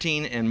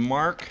15 and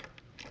Mark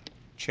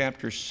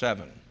chapter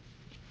 7.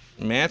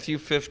 Matthew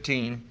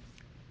 15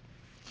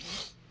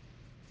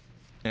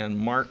 and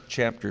Mark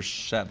chapter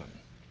 7.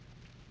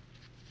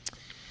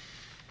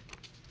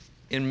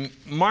 In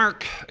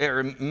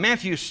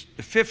Matthew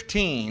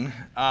 15,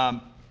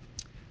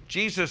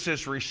 Jesus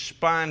is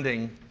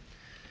responding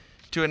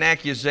to an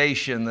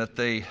accusation that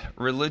the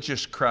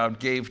religious crowd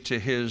gave to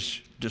his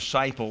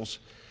disciples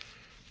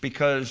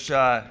because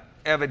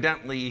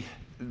evidently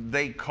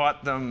they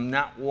caught them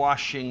not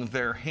washing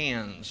their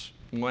hands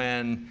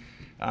when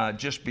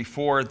just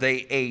before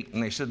they ate,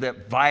 and they said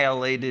that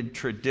violated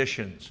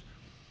traditions.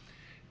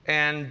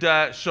 And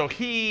so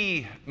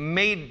he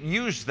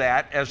used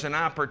that as an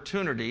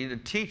opportunity to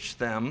teach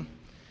them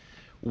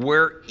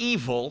where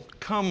evil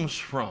comes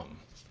from.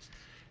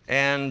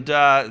 And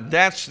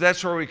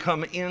that's where we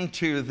come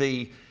into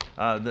the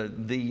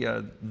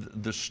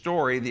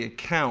story, the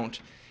account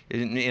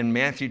in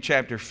Matthew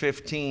chapter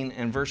 15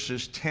 and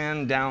verses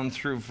 10 down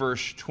through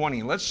verse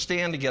 20. Let's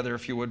stand together,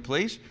 if you would,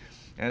 please,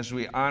 as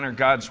we honor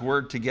God's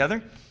word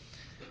together.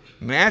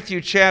 Matthew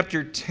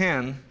chapter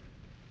 15.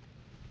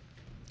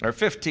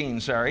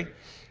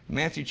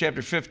 Matthew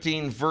chapter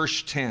 15,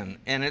 verse 10.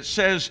 And it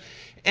says,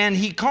 "And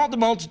he called the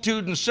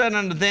multitude and said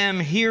unto them,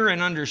 Hear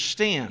and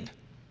understand.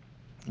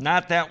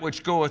 Not that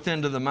which goeth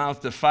into the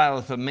mouth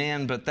defileth a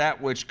man, but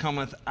that which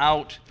cometh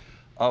out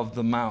of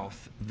the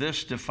mouth,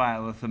 this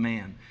defileth a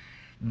man.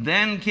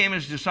 Then came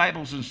his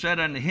disciples and said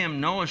unto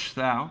him, Knowest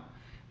thou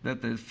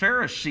that the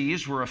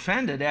Pharisees were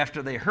offended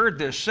after they heard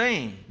this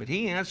saying? But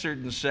he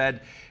answered and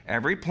said,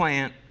 Every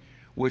plant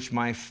which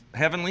my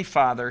heavenly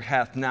Father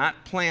hath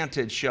not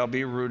planted shall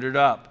be rooted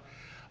up.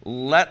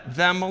 Let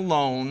them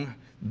alone.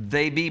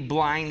 They be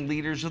blind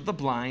leaders of the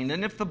blind,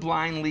 and if the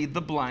blind lead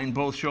the blind,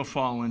 both shall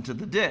fall into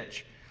the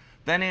ditch.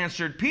 Then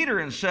answered Peter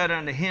and said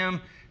unto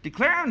him,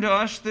 Declare unto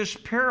us this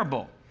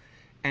parable.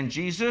 And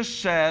Jesus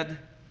said,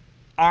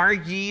 Are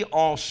ye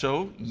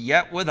also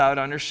yet without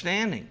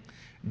understanding?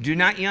 Do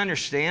not ye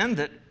understand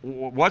that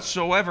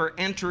whatsoever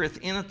entereth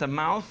in at the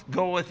mouth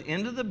goeth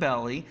into the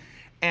belly,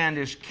 and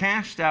is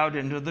cast out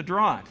into the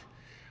draught?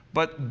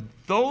 But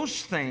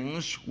those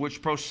things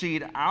which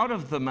proceed out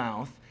of the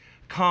mouth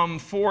come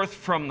forth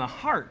from the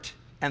heart,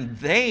 and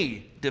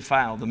they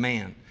defile the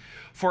man.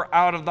 For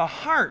out of the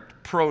heart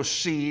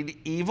proceed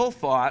evil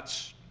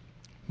thoughts,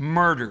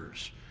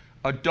 murders,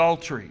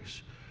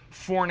 adulteries,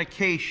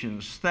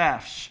 fornications,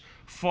 thefts,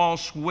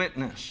 false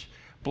witness,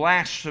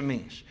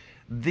 blasphemies.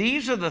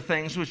 These are the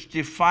things which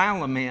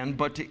defile a man,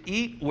 but to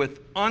eat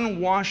with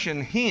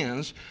unwashen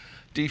hands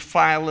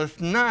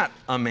defileth not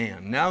a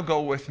man." Now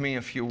go with me,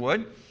 if you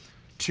would,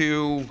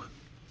 to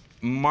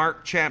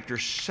Mark chapter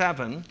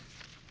 7.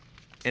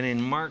 And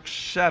in Mark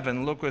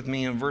 7, look with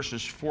me in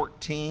verses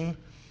 14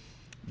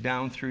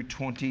 down through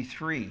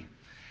 23.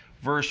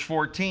 Verse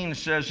 14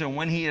 says, "And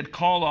when he had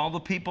called all the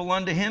people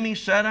unto him, he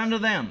said unto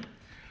them,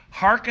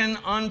 Hearken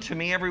unto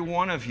me, every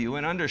one of you,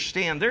 and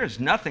understand there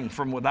is nothing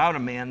from without a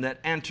man that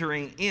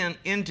entering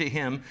into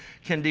him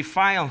can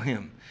defile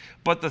him.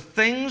 But the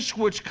things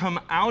which come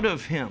out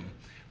of him,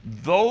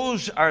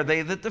 those are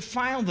they that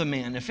defile the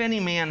man. If any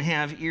man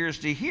have ears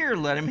to hear,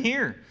 let him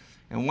hear.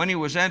 And when he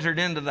was entered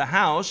into the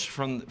house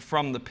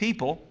from the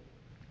people,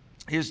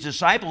 his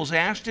disciples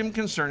asked him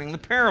concerning the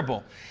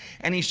parable.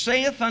 And he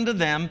saith unto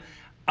them,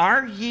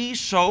 Are ye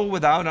so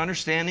without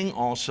understanding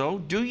also?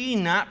 Do ye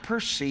not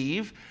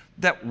perceive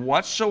that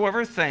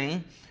whatsoever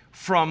thing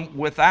from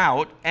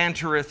without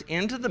entereth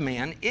into the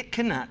man, it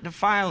cannot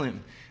defile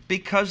him,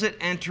 because it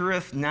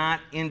entereth not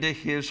into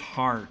his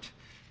heart,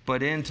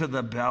 but into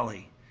the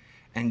belly,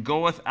 and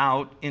goeth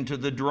out into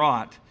the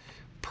draught,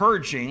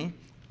 purging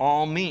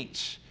all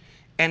meats.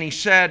 And he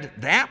said,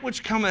 That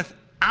which cometh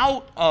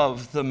out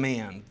of the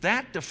man,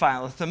 that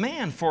defileth the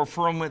man. For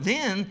from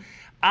within,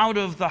 out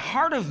of the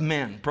heart of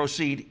men,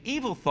 proceed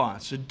evil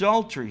thoughts,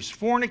 adulteries,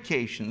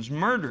 fornications,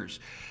 murders,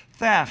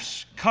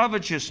 thefts,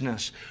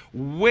 covetousness,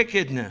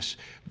 wickedness,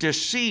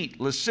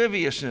 deceit,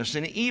 lasciviousness,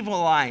 an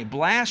evil eye,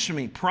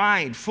 blasphemy,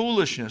 pride,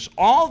 foolishness.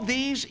 All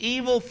these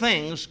evil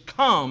things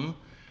come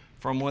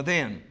from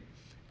within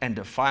and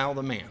defile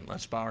the man."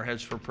 Let's bow our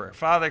heads for prayer.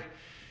 Father,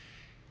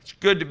 it's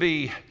good to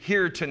be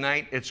here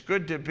tonight. It's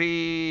good to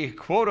be,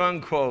 quote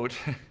unquote,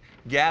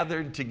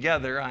 gathered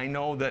together. I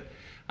know that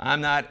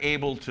I'm not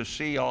able to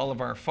see all of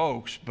our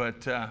folks,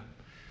 but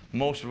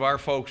most of our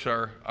folks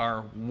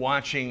are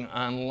watching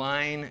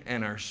online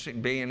and are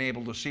being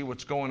able to see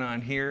what's going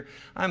on here.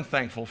 I'm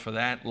thankful for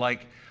that.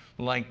 Like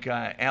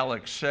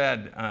Alex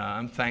said,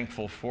 I'm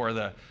thankful for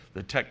the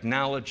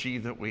technology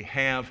that we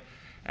have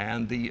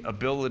and the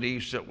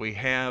abilities that we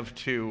have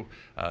to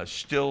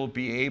still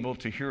be able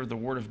to hear the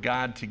Word of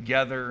God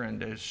together and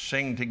to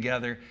sing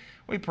together.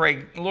 We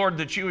pray, Lord,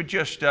 that you would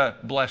just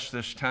bless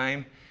this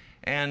time.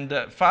 And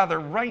Father,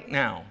 right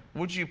now,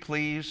 would you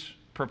please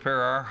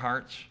prepare our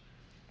hearts?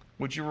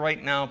 Would you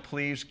right now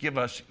please give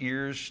us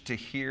ears to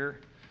hear,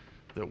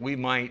 that we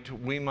might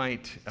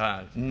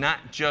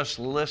not just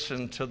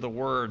listen to the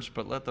words,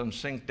 but let them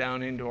sink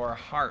down into our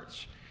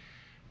hearts.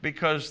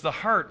 Because the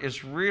heart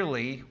is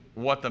really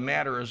what the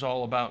matter is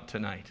all about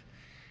tonight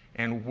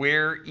and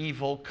where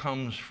evil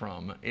comes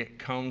from. It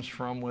comes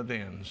from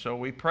within. So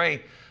we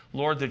pray,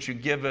 Lord, that you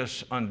give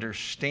us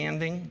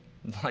understanding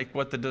like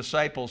what the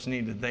disciples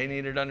needed. They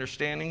needed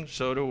understanding,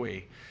 so do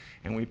we.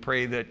 And we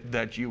pray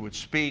that you would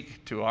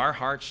speak to our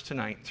hearts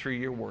tonight through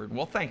your word.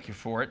 Well, thank you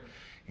for it.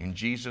 In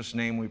Jesus'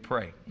 name we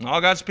pray. And all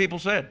God's people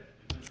said,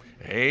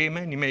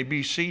 amen. You may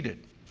be seated.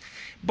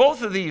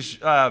 Both of these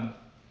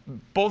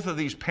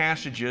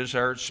passages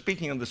are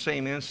speaking of the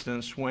same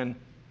instance when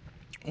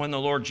the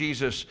Lord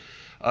Jesus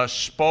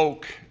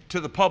spoke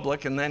to the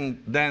public and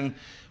then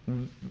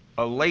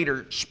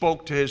later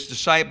spoke to his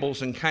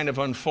disciples and kind of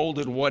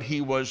unfolded what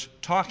he was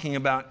talking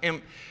about.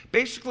 And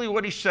basically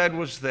what he said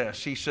was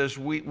this. He says,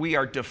 we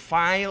are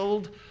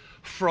defiled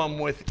from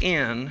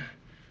within,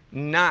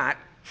 not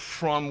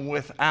from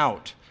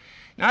without.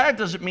 Now that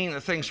doesn't mean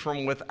that things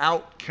from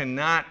without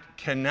cannot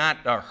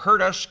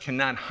hurt us,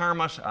 cannot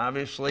harm us.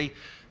 Obviously,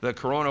 the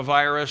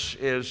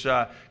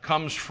coronavirus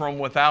comes from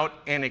without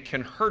and it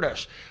can hurt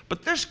us.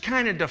 But this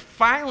kind of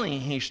defiling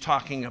he's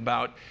talking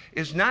about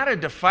is not a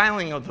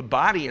defiling of the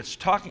body.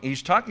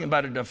 He's talking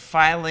about a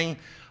defiling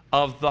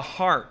of the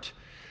heart.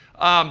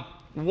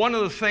 One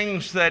of the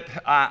things that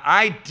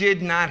I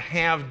did not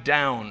have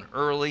down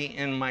early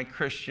in my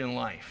Christian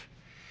life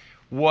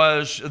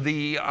was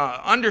the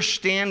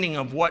understanding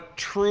of what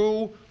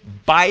true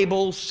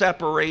Bible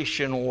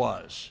separation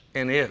was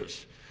and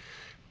is.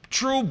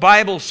 True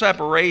Bible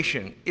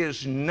separation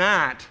is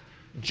not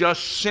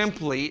just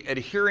simply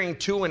adhering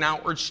to an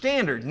outward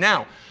standard.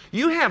 Now,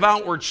 you have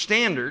outward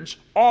standards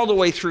all the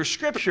way through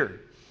Scripture.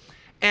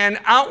 And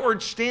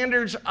outward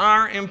standards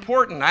are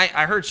important. I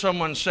heard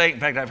someone say, in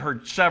fact, I've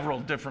heard several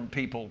different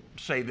people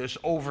say this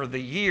over the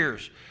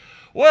years.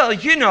 Well,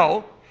 you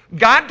know,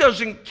 God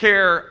doesn't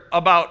care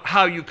about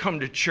how you come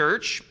to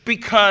church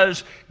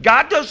because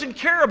God doesn't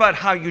care about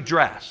how you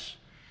dress.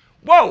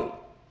 Whoa!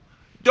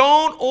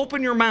 Don't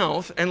open your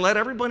mouth and let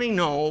everybody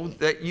know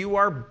that you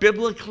are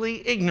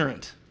biblically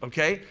ignorant,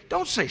 okay?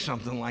 Don't say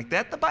something like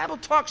that. The Bible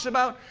talks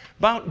about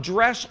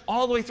dress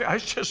all the way through. I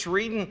was just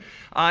reading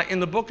in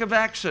the book of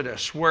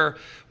Exodus where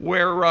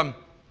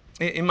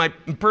in my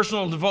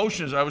personal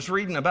devotions, I was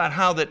reading about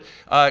how that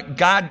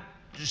God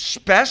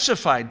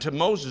specified to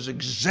Moses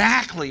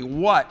exactly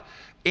what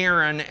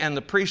Aaron and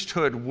the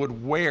priesthood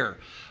would wear.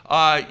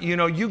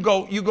 You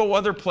go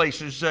other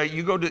places.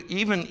 You go to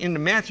even into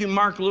Matthew,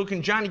 Mark, Luke,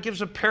 and John. He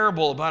gives a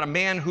parable about a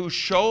man who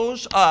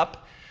shows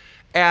up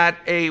at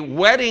a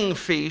wedding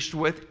feast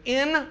with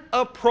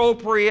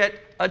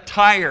inappropriate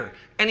attire,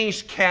 and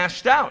he's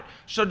cast out.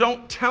 So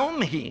don't tell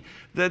me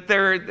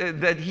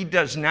that he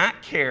does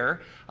not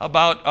care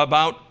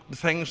about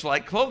things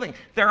like clothing.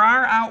 There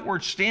are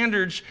outward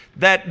standards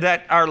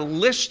that are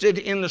listed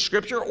in the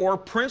Scripture or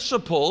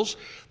principles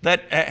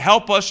that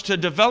help us to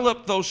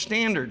develop those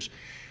standards.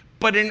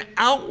 But an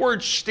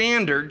outward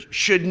standard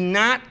should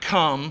not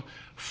come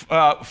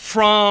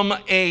from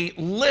a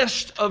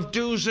list of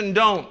do's and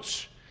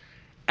don'ts.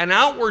 An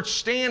outward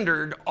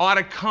standard ought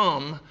to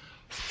come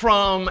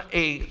from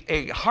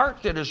a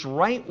heart that is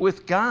right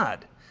with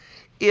God.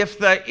 If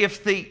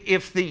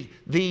the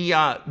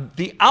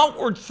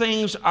outward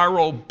things are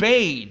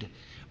obeyed,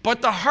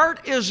 but the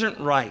heart isn't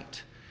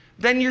right,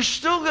 then you're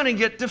still going to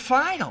get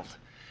defiled.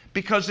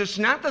 Because it's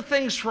not the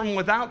things from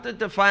without that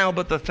defile,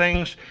 but the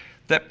things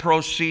that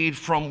proceed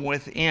from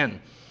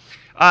within.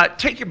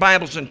 Take your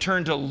Bibles and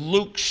turn to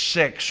Luke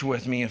 6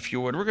 with me, if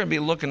you would. We're going to be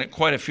looking at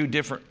quite a few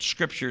different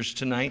scriptures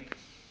tonight.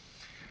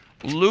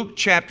 Luke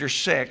chapter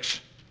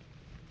 6,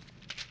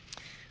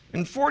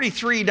 and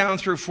 43 down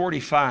through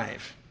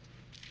 45.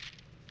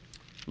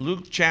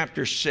 Luke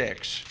chapter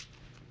 6,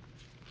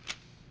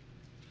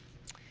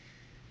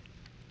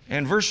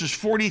 and verses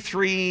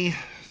 43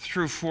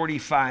 through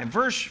 45.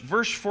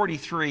 Verse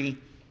 43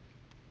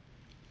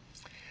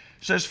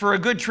 says, "For a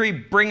good tree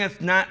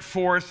bringeth not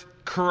forth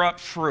corrupt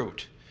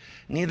fruit,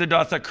 neither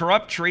doth a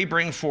corrupt tree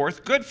bring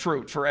forth good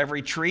fruit, for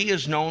every tree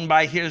is known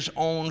by his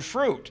own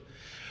fruit.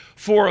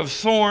 For of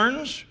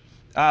thorns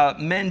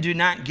men do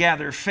not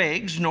gather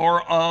figs,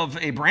 nor of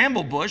a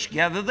bramble bush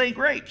gather they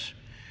grapes.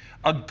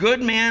 A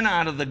good man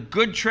out of the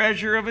good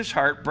treasure of his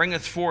heart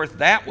bringeth forth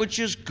that which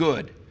is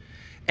good,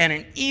 and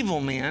an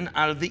evil man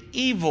out of the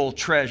evil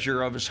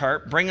treasure of his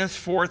heart bringeth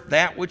forth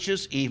that which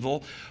is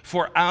evil.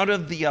 For out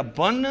of the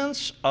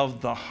abundance of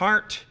the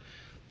heart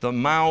the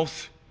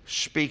mouth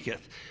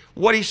speaketh."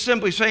 What he's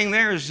simply saying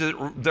there is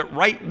that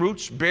right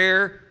roots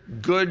bear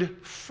good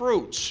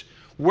fruits.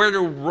 Where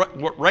do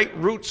right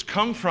roots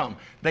come from?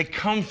 They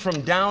come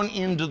from down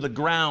into the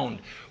ground.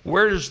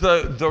 Where does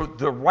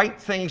the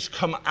right things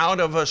come out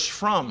of us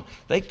from?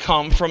 They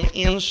come from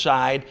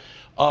inside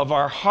of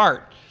our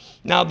heart.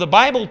 Now, the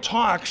Bible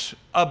talks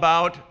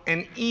about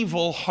an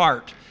evil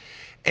heart.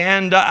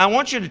 And I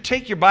want you to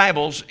take your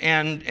Bibles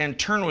and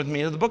turn with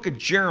me to the book of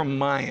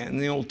Jeremiah in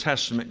the Old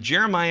Testament.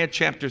 Jeremiah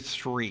chapter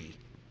 3.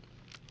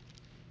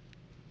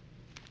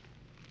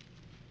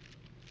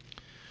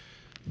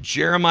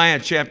 Jeremiah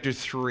chapter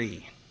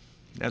 3.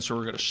 That's where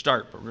we're going to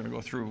start, but we're going to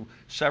go through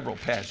several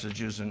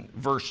passages and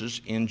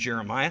verses in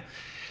Jeremiah.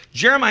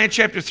 Jeremiah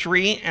chapter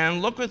 3,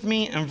 and look with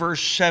me in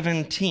verse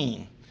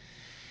 17. It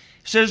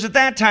says, "At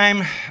that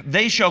time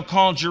they shall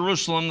call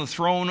Jerusalem the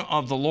throne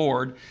of the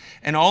Lord,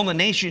 and all the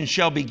nations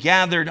shall be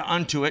gathered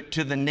unto it,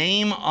 to the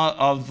name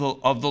of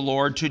the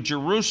Lord, to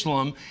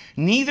Jerusalem.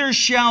 Neither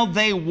shall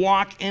they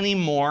walk any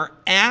more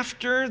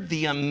after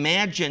the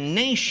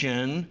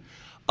imagination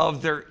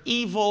of their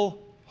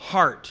evil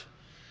heart."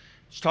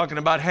 It's talking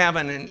about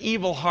having an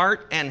evil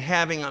heart and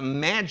having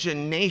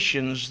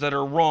imaginations that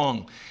are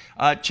wrong.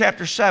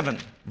 Chapter 7,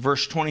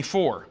 verse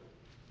 24.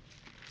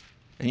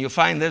 And you'll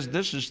find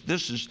this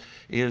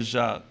is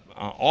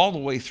all the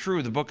way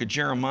through the book of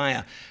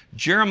Jeremiah.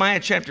 Jeremiah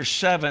chapter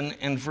 7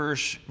 and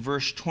verse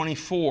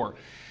 24.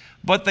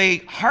 "But they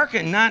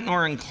hearkened not,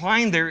 nor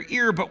inclined their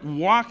ear, but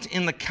walked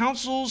in the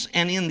counsels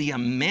and in the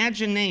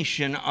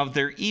imagination of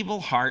their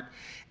evil heart,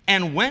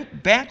 and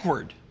went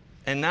backward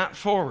and not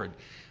forward."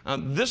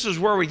 This is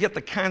where we get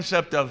the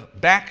concept of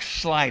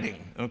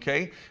backsliding,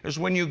 okay? Is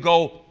when you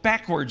go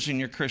backwards in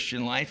your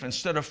Christian life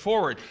instead of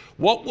forward.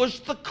 What was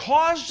the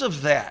cause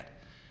of that?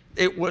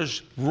 It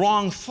was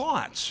wrong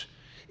thoughts.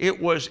 It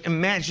was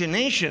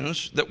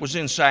imaginations that was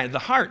inside the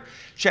heart.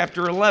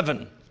 Chapter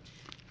 11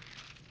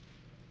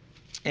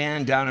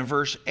 and down in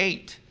verse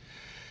 8.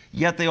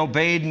 "Yet they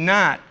obeyed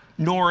not,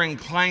 nor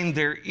inclined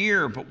their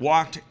ear, but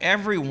walked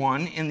every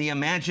one in the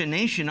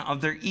imagination of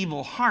their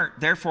evil heart.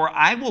 Therefore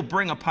I will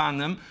bring upon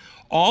them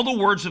all the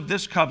words of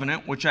this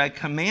covenant, which I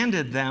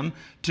commanded them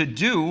to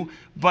do,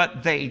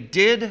 but they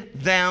did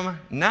them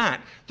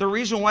not." The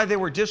reason why they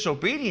were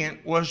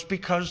disobedient was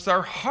because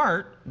their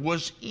heart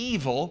was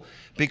evil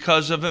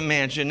because of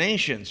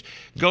imaginations.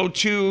 Go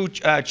to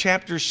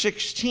chapter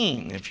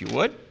 16, if you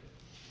would.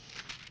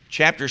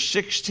 Chapter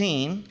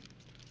 16,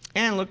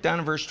 and look down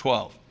at verse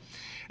 12.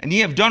 "And ye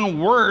have done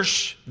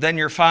worse than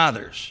your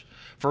fathers.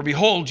 For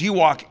behold, you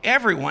walk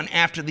everyone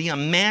after the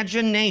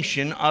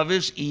imagination of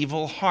his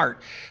evil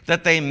heart,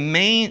 that they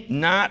may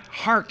not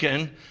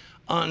hearken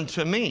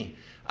unto me."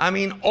 I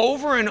mean,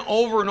 over and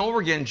over and over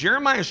again,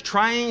 Jeremiah is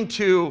trying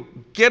to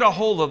get a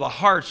hold of the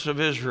hearts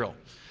of Israel,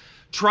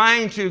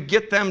 trying to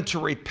get them to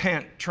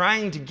repent,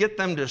 trying to get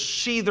them to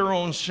see their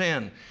own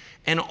sin.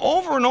 And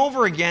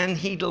over again,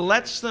 he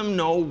lets them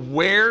know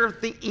where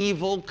the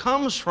evil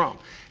comes from.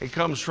 It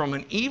comes from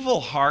an evil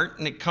heart,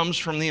 and it comes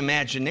from the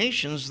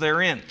imaginations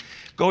therein.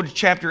 Go to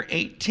chapter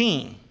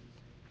 18.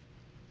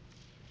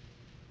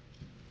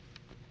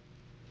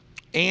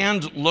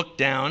 And look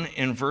down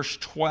in verse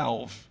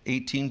 12,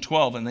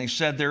 18:12. "And they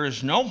said, There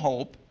is no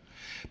hope,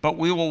 but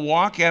we will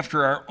walk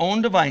after our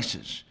own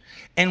devices,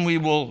 and we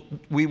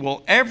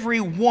will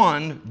every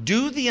one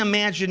do the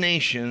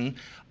imagination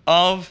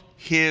of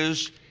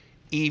his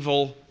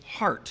evil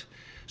heart."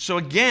 So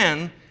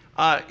again,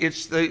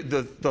 it's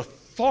the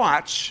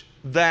thoughts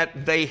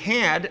that they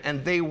had,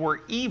 and they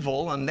were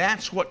evil, and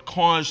that's what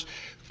caused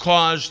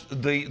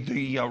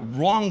the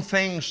wrong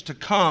things to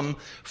come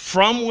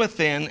from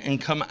within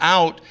and come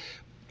out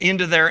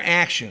into their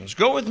actions.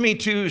 Go with me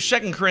to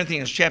 2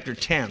 Corinthians chapter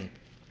 10.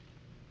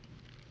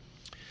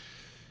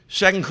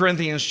 2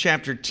 Corinthians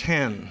chapter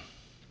 10.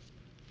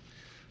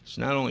 It's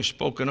not only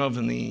spoken of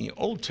in the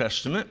Old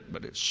Testament,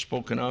 but it's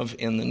spoken of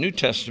in the New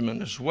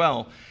Testament as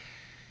well.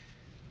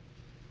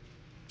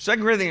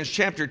 2 Corinthians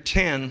chapter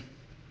 10,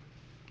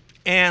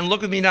 and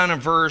look with me down at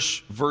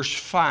verse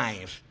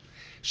 5.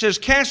 It says,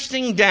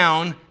 "Casting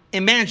down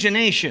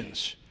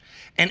imaginations,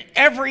 and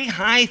every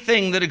high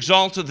thing that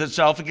exalteth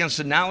itself against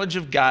the knowledge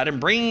of God, and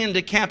bringing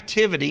into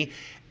captivity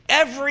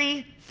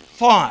every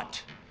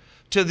thought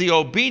to the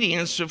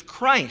obedience of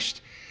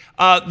Christ."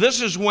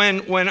 This is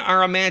when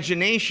our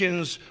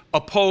imaginations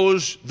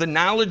oppose the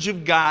knowledge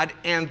of God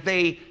and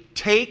they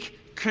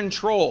take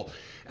control.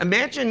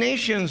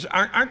 Imaginations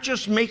aren't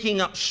just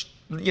making up,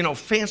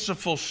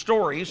 fanciful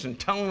stories and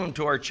telling them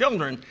to our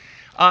children.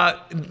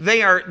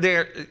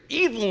 Their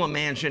evil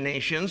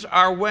imaginations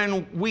are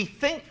when we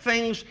think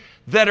things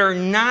that are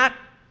not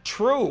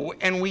true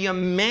and we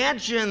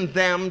imagine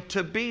them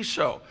to be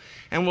so.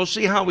 And we'll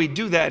see how we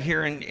do that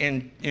here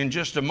in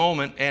just a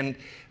moment, and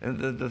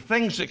the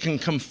things that can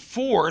come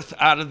forth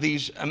out of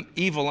these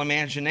evil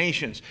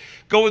imaginations.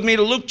 Go with me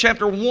to Luke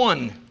chapter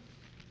 1.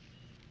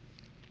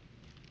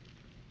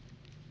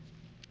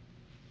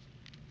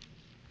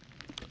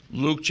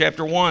 Luke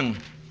chapter 1.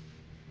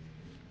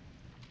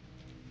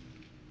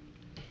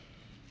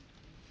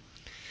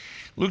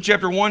 Luke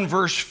chapter 1,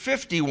 verse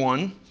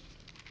 51.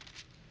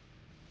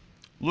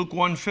 Luke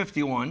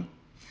 1:51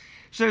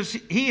 says,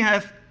 "He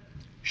hath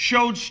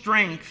showed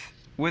strength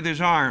with his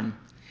arm.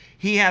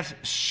 He hath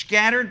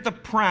scattered the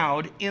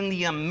proud in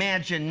the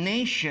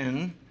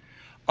imagination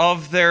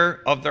of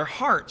their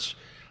hearts."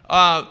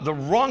 The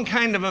wrong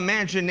kind of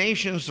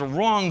imaginations, the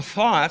wrong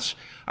thoughts,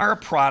 are a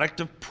product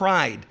of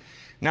pride.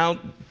 Now,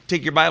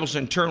 take your Bibles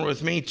and turn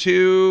with me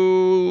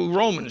to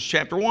Romans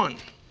chapter 1.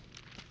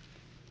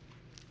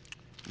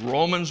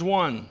 Romans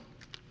 1.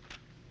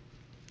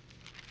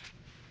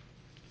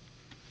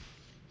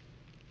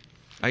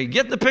 Are you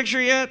getting the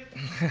picture yet?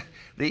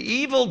 The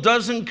evil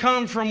doesn't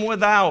come from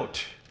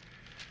without.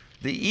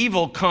 The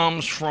evil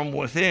comes from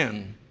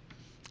within,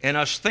 and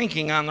us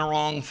thinking on the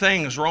wrong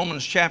things.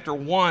 Romans chapter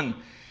 1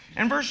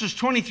 and verses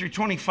 20 through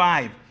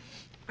 25.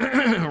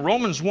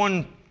 Romans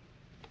 1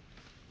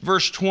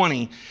 verse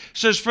 20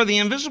 says, "For the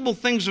invisible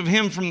things of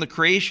him from the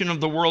creation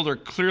of the world are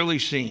clearly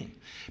seen,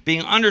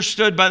 being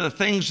understood by the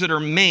things that are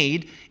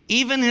made,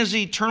 even his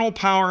eternal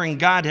power and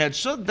Godhead,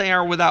 so that they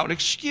are without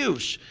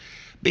excuse.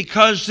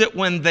 Because that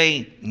when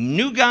they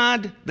knew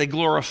God, they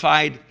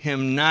glorified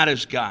him not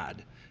as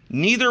God.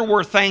 Neither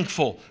were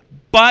thankful,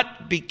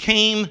 but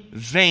became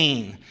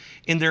vain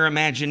in their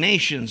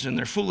imaginations, and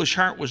their foolish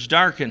heart was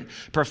darkened.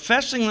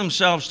 Professing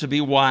themselves to be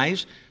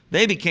wise,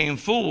 they became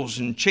fools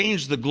and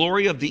changed the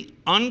glory of the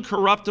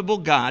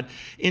uncorruptible God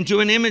into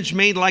an image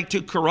made like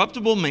to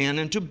corruptible man,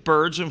 and to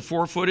birds and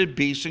four-footed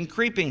beasts and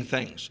creeping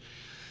things.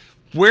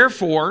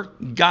 Wherefore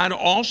God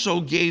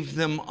also gave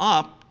them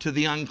up to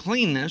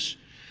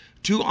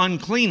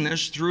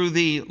uncleanness through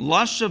the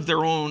lusts of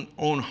their own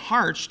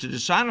hearts, to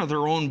dishonor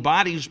their own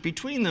bodies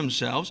between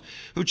themselves,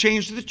 who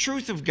changed the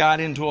truth of God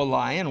into a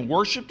lie, and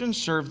worshiped and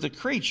served the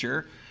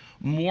creature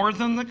more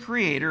than the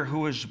Creator,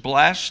 who is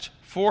blessed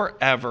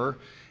forever.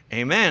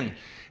 Amen."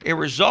 A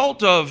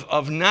result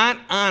of not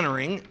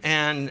honoring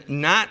and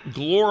not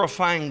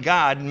glorifying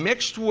God,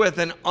 mixed with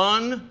an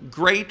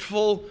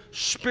ungrateful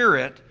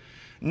spirit,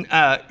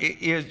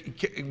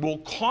 it will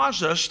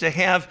cause us to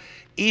have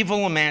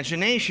evil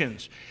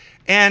imaginations.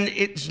 And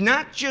it's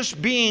not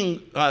just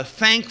being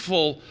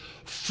thankful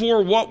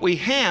for what we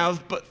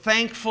have, but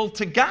thankful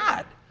to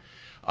God.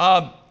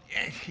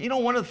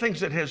 One of the things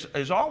that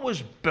has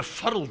always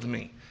befuddled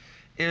me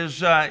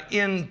is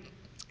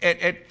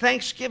at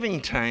Thanksgiving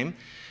time,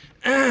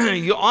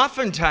 you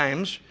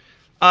oftentimes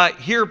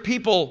hear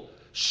people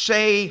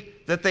say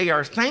that they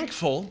are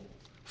thankful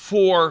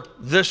for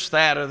this,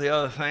 that, or the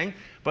other thing,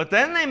 but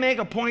then they make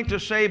a point to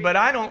say, "But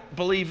I don't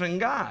believe in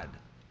God."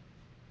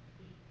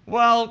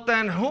 Well,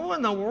 then who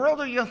in the world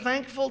are you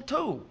thankful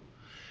to?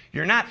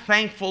 You're not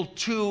thankful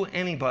to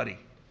anybody.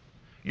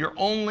 You're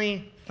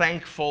only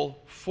thankful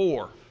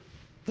for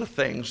the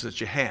things that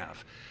you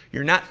have.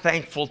 You're not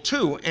thankful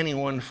to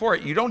anyone for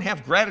it. You don't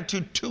have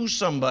gratitude to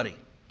somebody.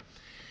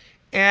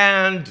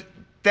 And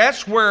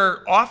that's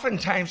where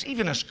oftentimes,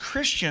 even as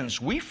Christians,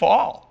 we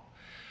fall.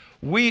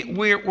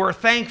 We're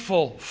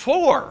thankful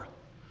for,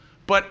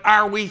 but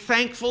are we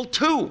thankful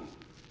to?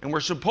 And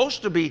we're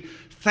supposed to be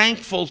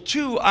thankful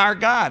to our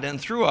God. And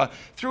through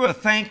a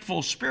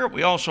thankful spirit,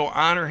 we also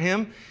honor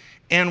him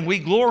and we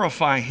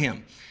glorify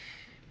him.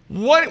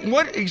 What's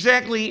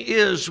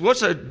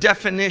a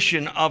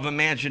definition of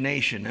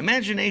imagination?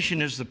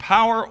 Imagination is the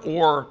power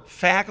or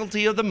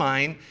faculty of the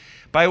mind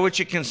by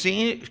which it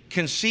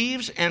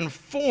conceives and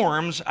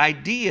forms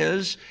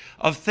ideas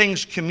of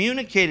things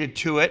communicated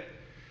to it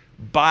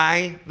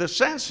by the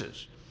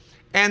senses.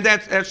 And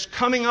that's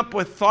coming up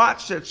with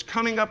thoughts, that's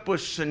coming up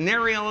with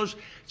scenarios,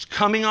 it's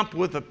coming up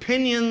with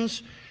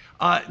opinions.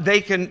 They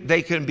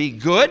can be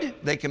good,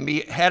 they can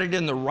be headed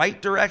in the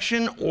right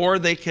direction, or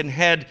they can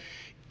head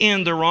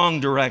in the wrong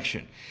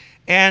direction.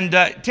 And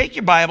take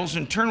your Bibles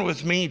and turn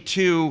with me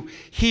to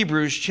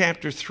Hebrews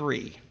chapter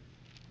 3.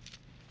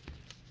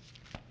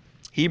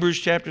 Hebrews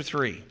chapter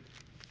 3.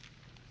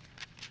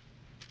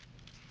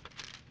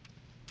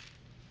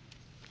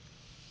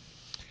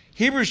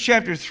 Hebrews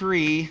chapter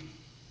 3,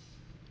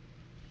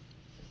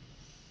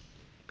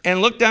 and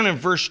look down in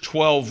verse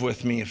 12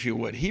 with me, if you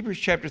would. Hebrews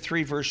chapter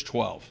 3, verse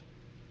 12.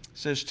 It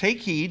says,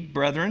 "Take heed,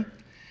 brethren,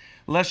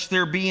 lest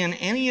there be in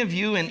any of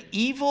you an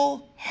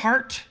evil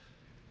heart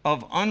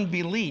of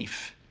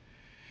unbelief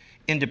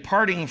in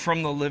departing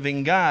from the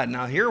living God."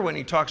 Now here, when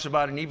he talks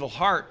about an evil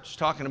heart, he's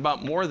talking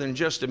about more than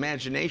just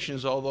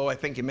imaginations, although I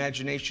think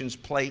imaginations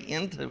play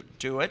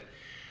into it.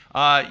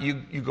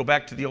 You go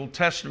back to the Old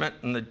Testament,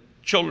 and the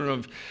children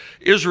of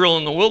Israel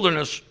in the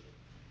wilderness,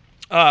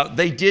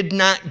 they did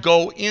not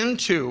go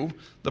into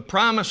the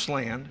promised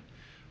land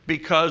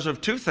because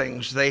of two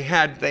things.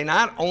 They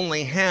not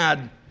only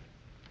had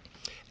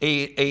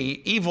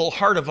a evil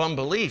heart of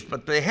unbelief,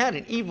 but they had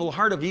an evil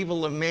heart of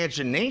evil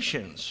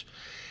imaginations.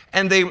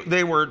 And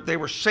they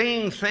were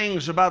saying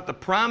things about the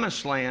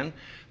promised land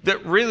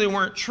that really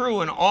weren't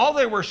true, and all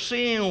they were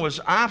seeing was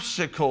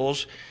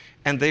obstacles,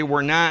 and they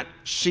were not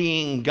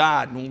seeing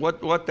God. And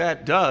what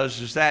that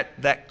does is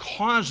that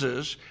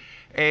causes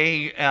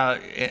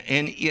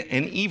an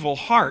evil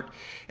heart,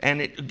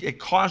 and it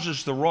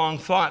causes the wrong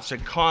thoughts.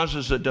 It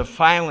causes a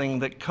defiling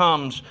that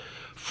comes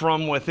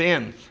from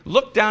within.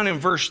 Look down in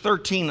verse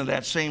 13 of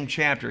that same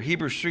chapter,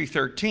 Hebrews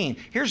 3:13.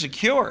 Here's a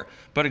cure.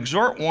 "But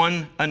exhort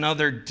one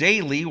another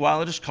daily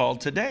while it is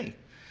called today,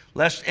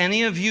 lest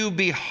any of you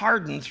be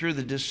hardened through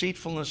the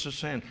deceitfulness of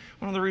sin."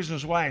 One of the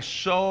reasons why I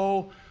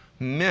so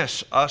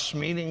miss us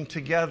meeting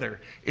together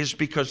is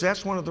because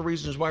that's one of the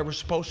reasons why we're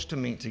supposed to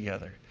meet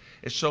together.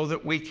 It's so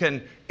that we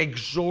can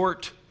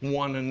exhort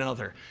one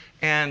another.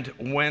 And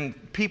when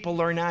people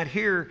are not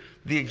here,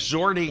 the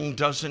exhorting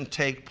doesn't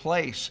take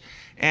place.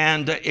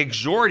 And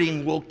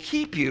exhorting will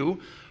keep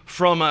you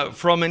from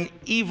an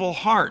evil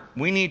heart.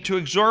 We need to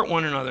exhort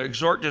one another.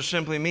 Exhort just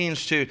simply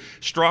means to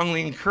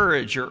strongly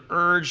encourage or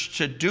urge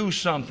to do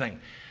something,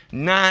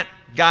 not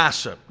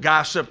gossip.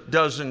 Gossip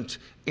doesn't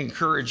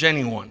encourage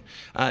anyone.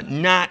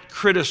 Not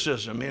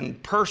criticism in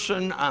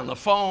person, on the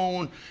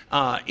phone,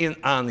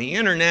 on the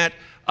internet,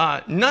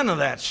 none of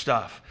that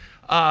stuff.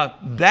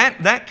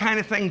 That kind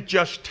of thing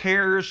just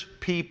tears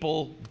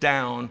people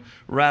down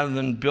rather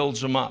than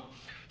builds them up.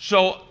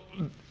 So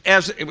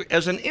as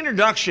an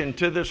introduction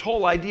to this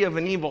whole idea of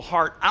an evil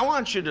heart, I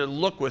want you to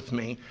look with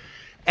me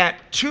at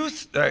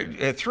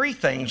three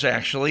things,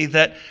 actually,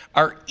 that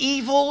are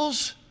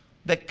evils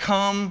that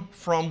come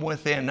from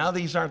within. Now,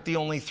 these aren't the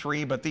only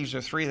three, but these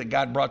are three that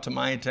God brought to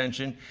my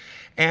attention.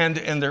 And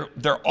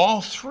they're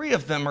all three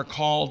of them are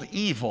called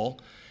evil,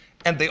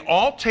 and they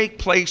all take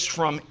place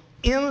from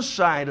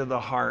inside of the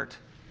heart,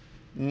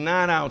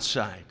 not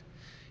outside.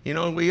 You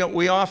know,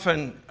 we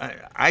often,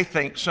 I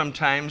think,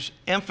 sometimes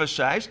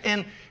emphasize,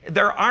 and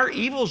there are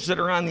evils that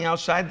are on the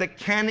outside that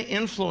can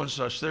influence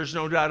us. There's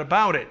no doubt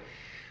about it.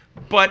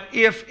 But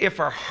if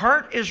our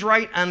heart is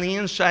right on the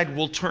inside,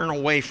 we'll turn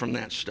away from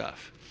that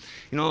stuff.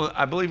 You know,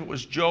 I believe it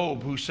was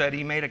Job who said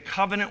he made a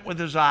covenant with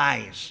his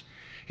eyes.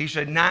 He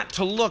said not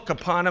to look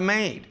upon a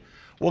maid.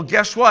 Well,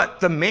 guess what?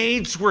 The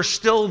maids were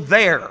still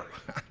there.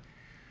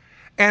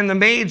 And the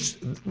maids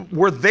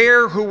were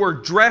there who were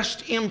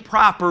dressed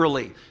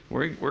improperly.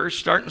 We're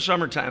starting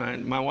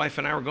summertime. My wife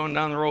and I were going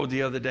down the road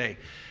the other day,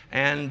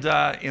 and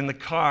in the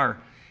car,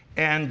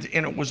 and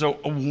it was a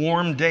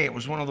warm day. It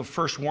was one of the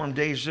first warm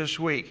days this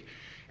week.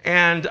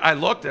 And I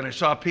looked and I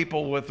saw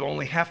people with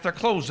only half their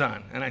clothes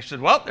on. And I said,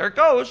 well, there it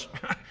goes.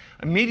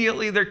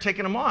 Immediately they're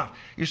taking them off.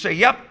 You say,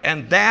 yep,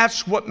 and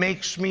that's what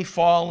makes me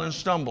fall and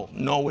stumble.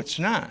 No, it's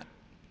not.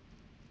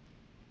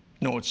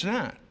 No, it's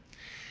not.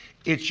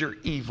 It's your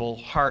evil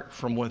heart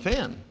from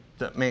within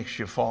that makes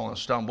you fall and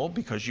stumble,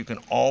 because you can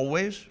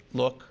always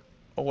look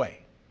away.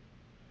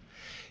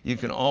 You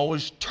can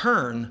always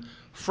turn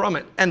from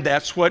it. And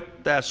that's what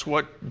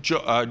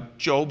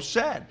Job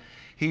said.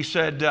 He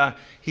said,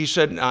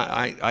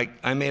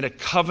 I made a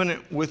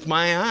covenant with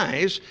my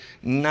eyes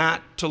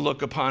not to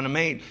look upon a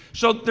maid.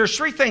 So there's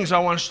three things I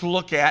want us to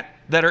look at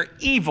that are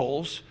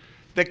evils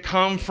that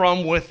come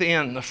from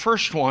within. The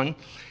first one,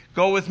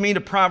 go with me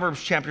to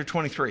Proverbs chapter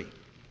 23.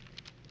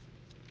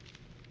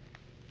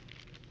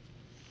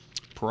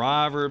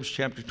 Proverbs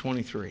chapter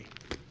 23.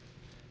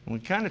 And we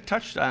kind of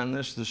touched on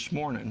this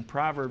morning.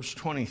 Proverbs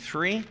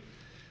 23.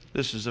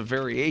 This is a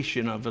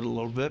variation of it a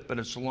little bit, but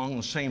it's along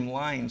the same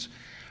lines.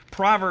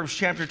 Proverbs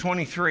chapter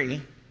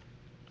 23.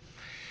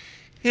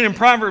 And in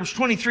Proverbs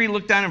 23,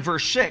 look down at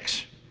verse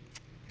 6. It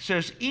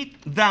says, eat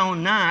thou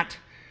not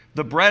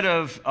the bread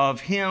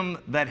of him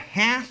that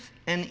hath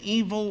an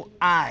evil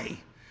eye,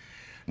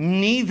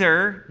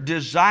 neither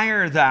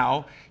desire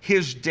thou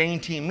his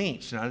dainty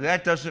meats. Now,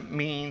 that doesn't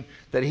mean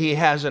that he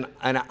has an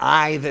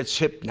eye that's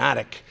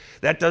hypnotic.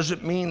 That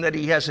doesn't mean that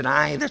he has an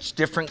eye that's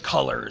different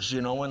colors,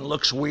 you know, and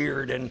looks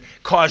weird and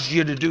causes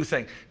you to do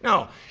things.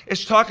 No,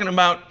 it's talking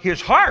about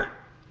his heart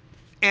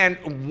and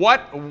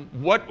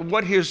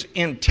what his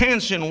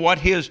intents and what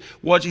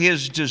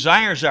his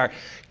desires are.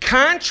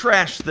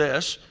 Contrast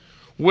this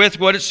with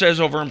what it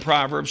says over in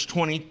Proverbs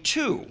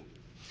 22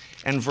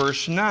 and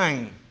verse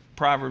 9.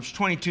 Proverbs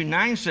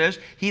 22:9 says,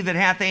 he that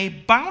hath a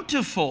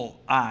bountiful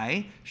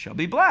eye shall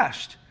be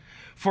blessed,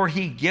 for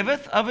he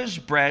giveth of his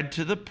bread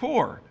to the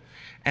poor.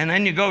 And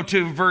then you go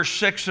to verse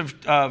 6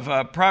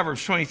 of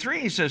Proverbs 23,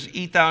 he says,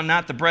 eat thou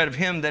not the bread of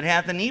him that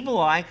hath an evil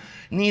eye,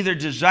 neither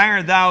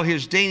desire thou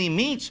his dainty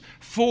meats,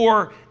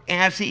 for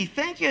as he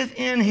thinketh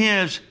in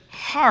his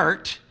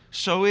heart,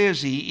 so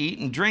is he. Eat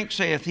and drink,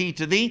 saith he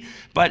to thee,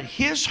 but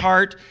his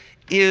heart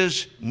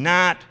is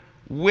not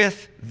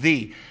with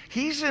thee.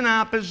 He's in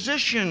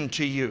opposition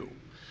to you.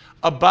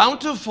 A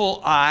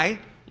bountiful eye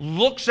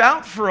looks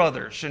out for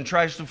others and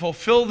tries to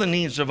fulfill the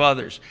needs of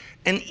others.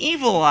 An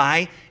evil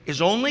eye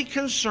is only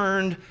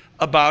concerned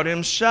about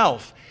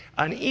himself.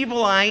 An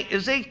evil eye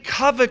is a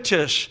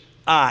covetous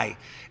eye.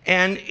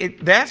 And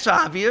that's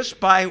obvious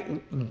by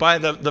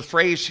the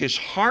phrase, his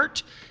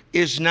heart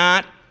is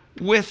not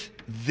with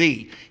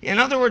thee. In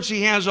other words,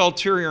 he has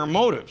ulterior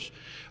motives.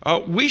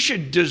 We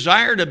should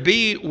desire to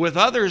be with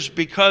others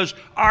because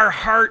our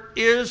heart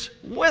is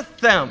with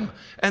them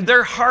and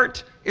their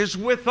heart is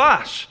with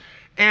us.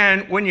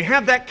 And when you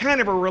have that kind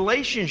of a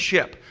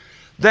relationship,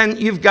 then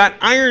you've got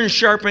iron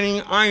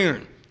sharpening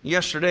iron.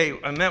 Yesterday,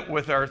 I met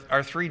with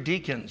our three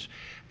deacons,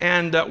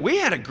 and we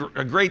had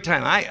a great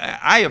time.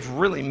 I have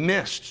really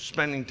missed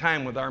spending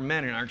time with our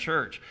men in our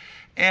church.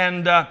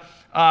 And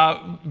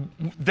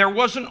there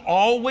wasn't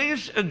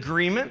always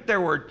agreement.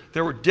 There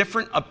were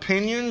different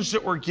opinions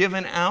that were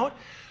given out.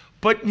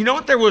 But you know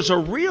what? There was a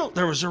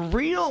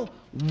real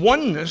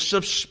oneness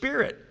of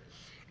spirit.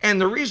 And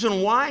the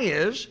reason why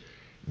is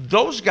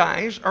those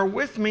guys are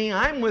with me,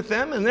 I'm with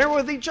them, and they're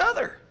with each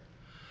other.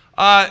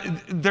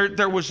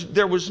 There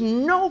was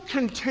no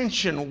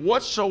contention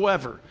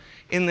whatsoever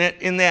in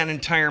that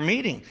entire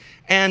meeting.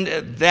 And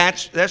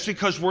that's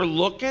because we're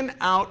looking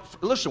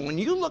out. Listen, when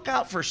you look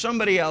out for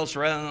somebody else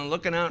rather than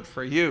looking out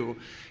for you,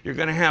 you're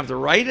going to have the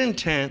right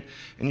intent,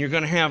 and you're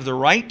going to have the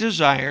right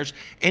desires,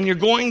 and you're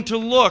going to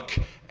look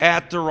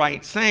at the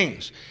right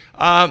things.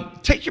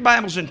 Take your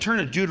Bibles and turn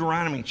to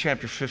Deuteronomy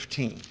chapter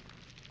 15.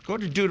 Go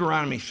to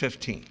Deuteronomy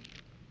 15.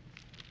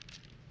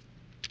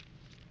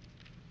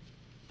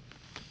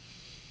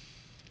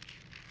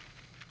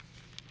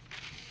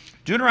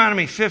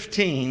 Deuteronomy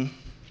 15,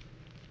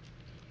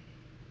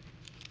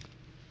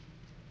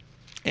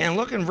 and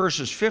look in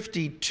verses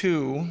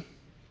 52.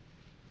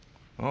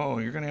 Oh,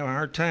 you're going to have a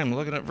hard time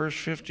looking at verse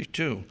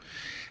 52.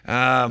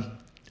 I'm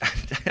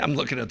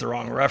looking at the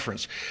wrong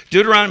reference.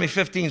 Deuteronomy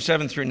 15,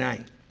 7 through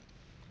 9.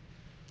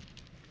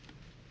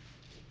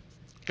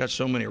 Got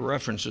so many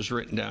references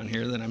written down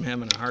here that I'm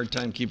having a hard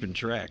time keeping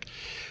track.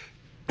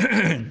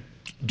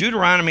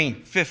 Deuteronomy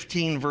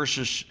 15,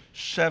 verses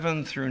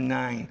 7 through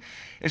 9.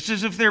 It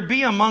says, "If there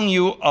be among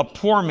you a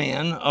poor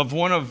man of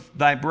one of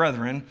thy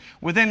brethren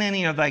within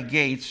any of thy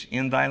gates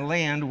in thy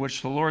land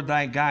which the Lord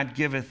thy God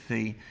giveth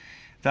thee,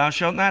 thou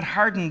shalt not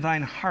harden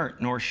thine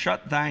heart, nor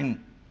shut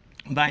thine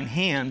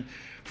hand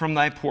from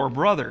thy poor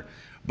brother,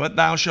 but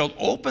thou shalt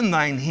open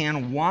thine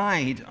hand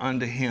wide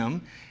unto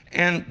him,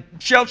 and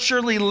shalt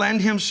surely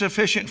lend him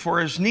sufficient for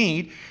his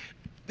need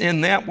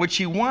in that which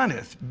he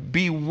wanteth.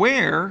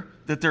 Beware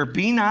that there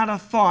be not a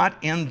thought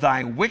in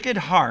thy wicked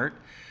heart,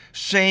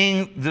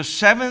 saying, the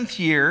 7th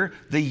year,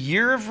 the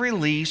year of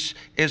release,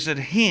 is at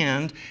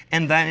hand,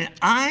 and thine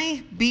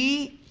eye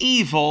be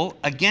evil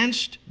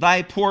against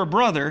thy poor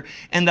brother,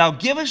 and thou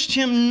givest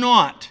him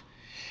naught,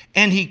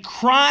 and he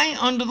cry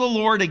unto the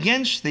Lord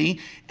against thee,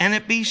 and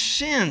it be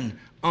sin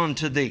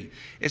unto thee."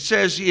 It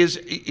says,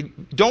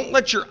 don't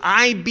let your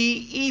eye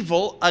be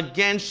evil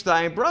against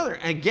thy brother.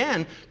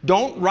 Again,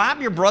 don't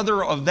rob your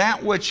brother of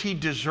that which he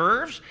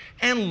deserves,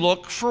 and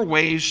look for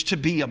ways to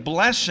be a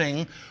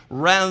blessing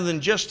rather than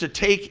just to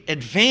take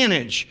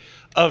advantage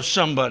of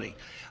somebody.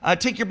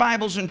 Take your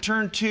Bibles and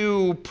turn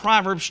to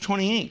Proverbs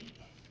 28.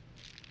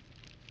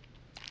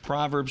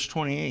 Proverbs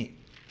 28.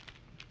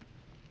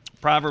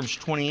 Proverbs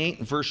 28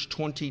 and verse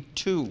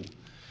 22.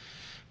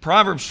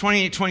 Proverbs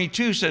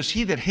 28:22 says,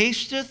 "He that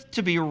hasteth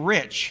to be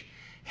rich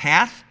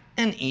hath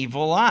an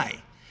evil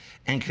eye,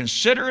 and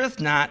considereth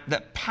not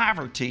that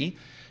poverty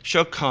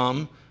shall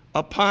come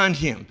upon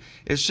him."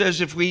 It says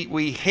if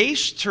we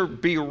haste to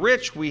be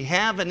rich, we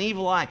have an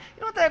evil eye.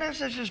 You know what that is?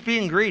 That's just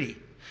being greedy.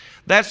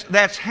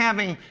 That's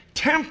having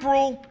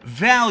temporal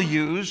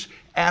values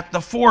at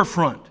the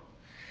forefront.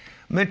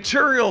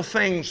 Material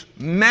things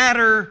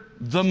matter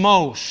the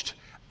most.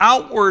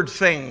 Outward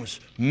things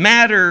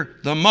matter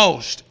the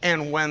most.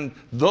 And when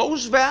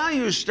those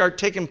values start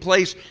taking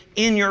place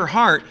in your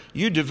heart,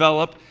 you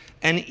develop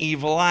an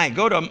evil eye.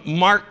 Go to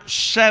Mark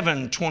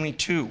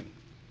 7:22.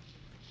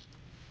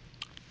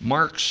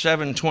 Mark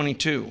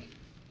 7:22.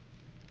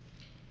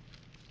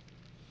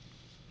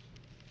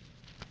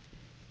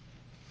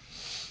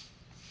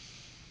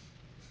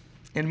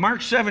 In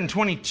Mark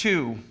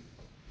 7:22,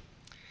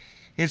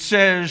 it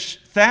says,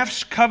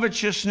 "Thefts,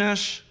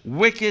 covetousness,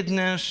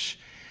 wickedness,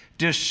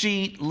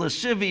 deceit,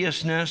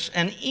 lasciviousness,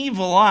 an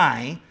evil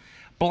eye,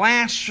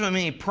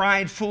 blasphemy,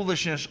 pride,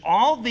 foolishness,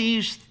 all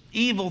these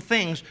evil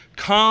things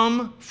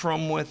come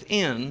from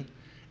within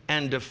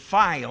and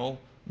defile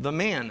the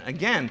man."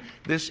 Again,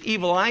 this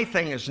evil eye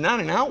thing is not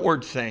an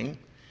outward thing,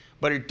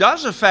 but it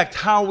does affect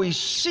how we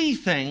see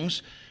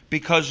things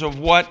because of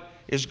what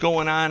is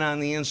going on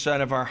the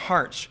inside of our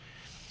hearts.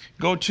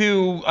 Go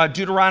to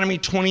Deuteronomy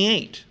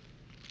 28.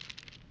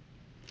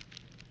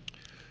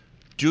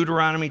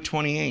 Deuteronomy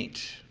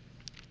 28.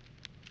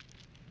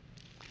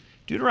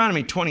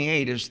 Deuteronomy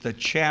 28 is the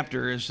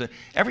chapter,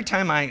 every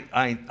time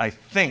I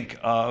think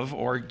of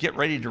or get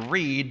ready to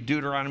read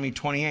Deuteronomy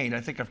 28, I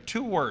think of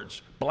two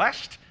words,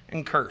 blessed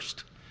and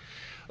cursed.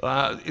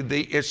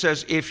 It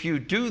says, if you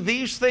do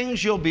these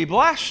things, you'll be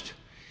blessed,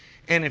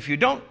 and if you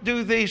don't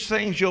do these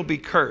things, you'll be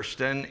cursed.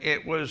 And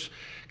it was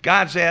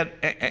God's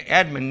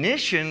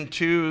admonition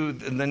to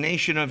the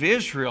nation of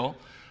Israel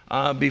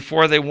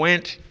before they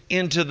went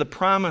into the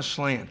promised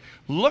land.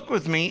 Look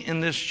with me in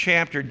this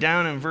chapter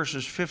down in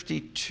verses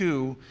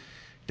 52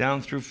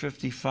 down through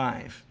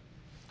 55.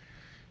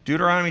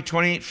 Deuteronomy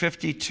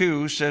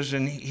 28:52 says,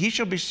 "And he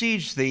shall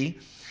besiege thee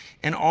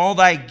in all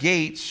thy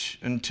gates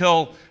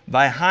until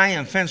thy high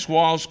and fenced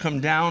walls come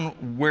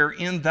down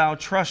wherein thou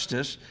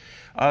trustest,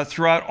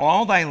 throughout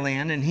all thy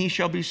land, and he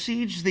shall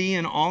besiege thee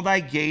in all thy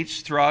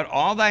gates throughout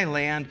all thy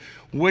land,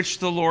 which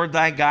the Lord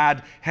thy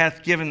God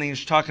hath given thee."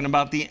 He's talking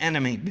about the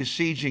enemy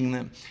besieging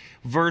them.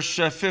 Verse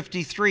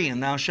 53,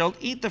 "And thou shalt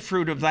eat the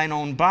fruit of thine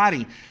own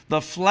body,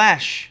 the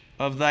flesh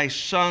of thy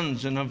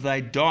sons and of thy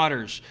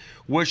daughters,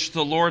 which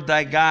the Lord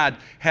thy God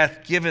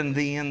hath given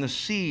thee in the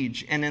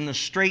siege and in the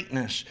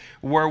straitness,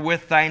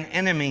 wherewith thine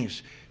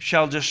enemies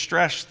shall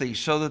distress thee,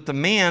 so that the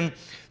man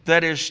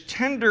that is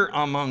tender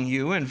among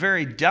you and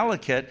very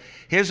delicate,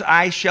 his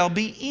eye shall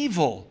be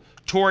evil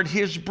toward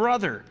his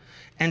brother,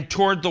 and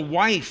toward the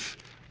wife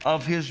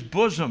of his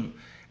bosom,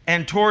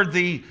 and toward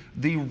the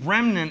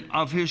remnant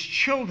of his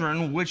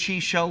children, which he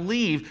shall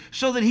leave,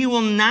 so that he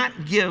will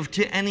not give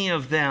to any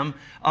of them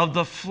of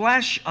the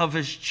flesh of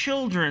his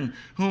children,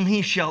 whom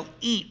he shall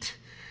eat,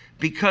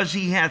 because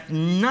he hath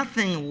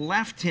nothing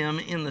left him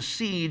in the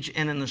siege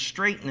and in the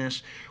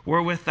straitness,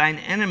 wherewith thine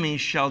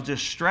enemies shall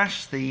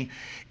distress thee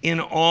in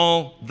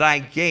all thy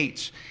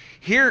gates.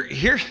 Here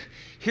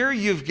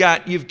you've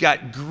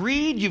got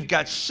greed, you've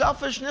got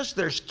selfishness.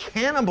 There's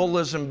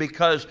cannibalism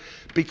because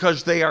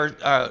they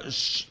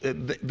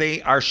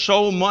are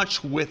so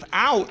much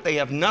without. They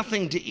have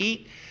nothing to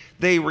eat.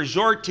 They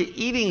resort to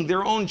eating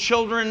their own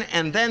children,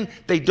 and then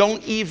they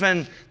don't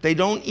even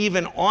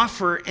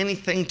offer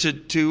anything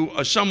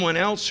to someone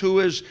else who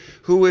is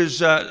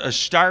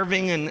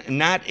starving and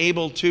not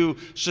able to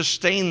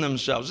sustain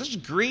themselves. This is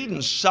greed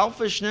and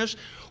selfishness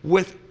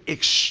with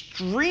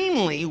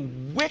extremely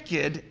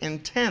wicked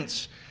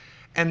intents.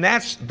 And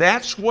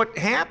that's what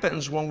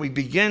happens when we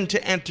begin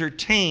to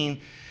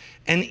entertain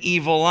an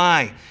evil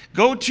eye.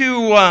 Go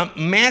to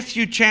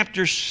Matthew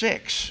chapter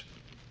 6.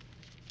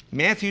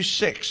 Matthew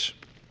 6.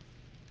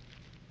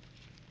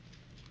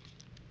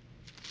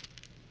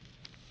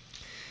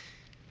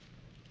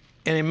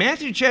 And in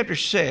Matthew chapter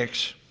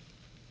 6,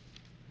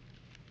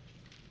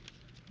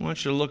 I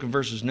want you to look at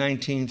verses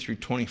 19 through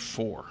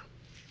 24.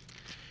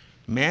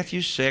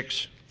 Matthew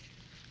 6.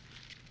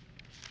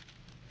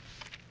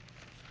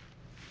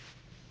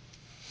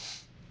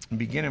 And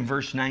begin in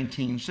verse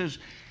 19. It says,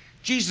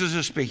 Jesus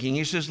is speaking.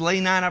 He says,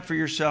 lay not up for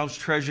yourselves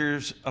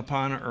treasures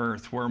upon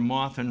earth, where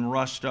moth and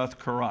rust doth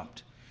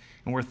corrupt,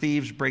 and where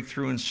thieves break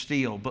through and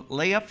steal. But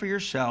lay up for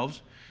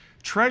yourselves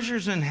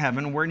treasures in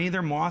heaven, where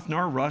neither moth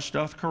nor rust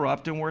doth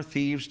corrupt, and where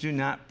thieves do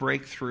not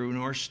break through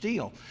nor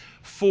steal.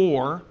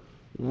 For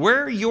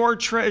where your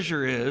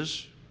treasure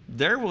is,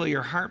 there will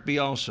your heart be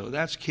also.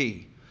 That's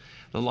key.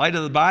 The light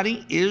of the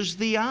body is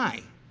the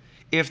eye.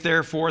 If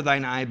therefore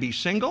thine eye be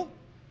single,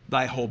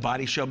 thy whole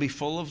body shall be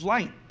full of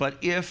light. But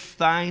if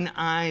thine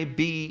eye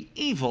be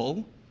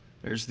evil,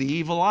 there's the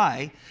evil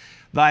eye,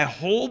 thy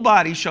whole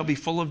body shall be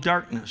full of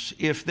darkness.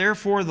 If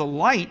therefore the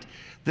light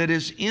that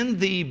is in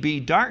thee be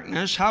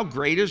darkness, how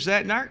great is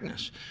that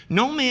darkness?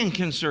 No man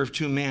can serve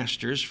two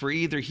masters, for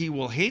either he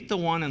will hate the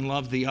one and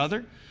love the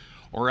other,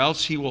 or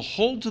else he will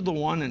hold to the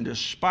one and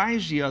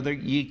despise the other.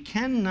 Ye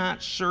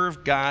cannot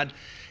serve God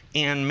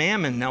and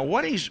mammon. Now,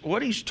 what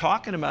he's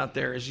talking about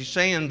there is he's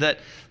saying that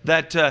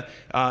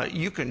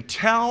you can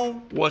tell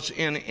what's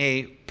in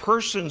a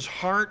person's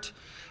heart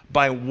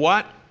by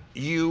what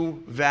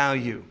you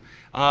value.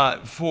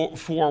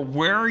 For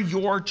where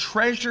your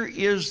treasure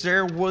is,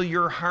 there will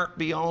your heart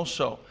be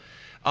also.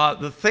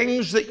 The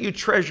things that you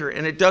treasure,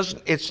 and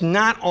it's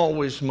not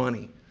always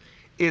money.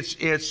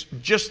 It's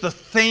just the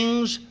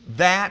things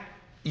that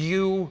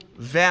you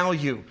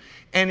value.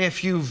 And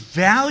if you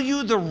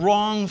value the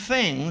wrong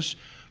things,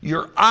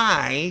 your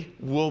eye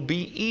will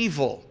be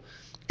evil,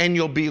 and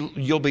you'll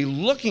be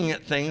looking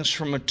at things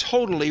from a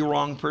totally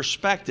wrong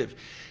perspective.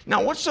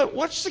 Now, what's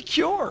the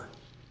cure?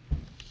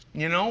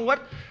 You know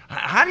what?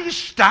 How do you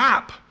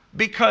stop?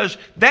 Because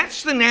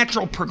that's the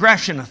natural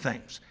progression of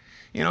things.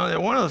 You know,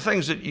 one of the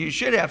things that you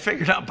should have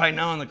figured out by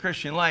now in the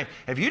Christian life,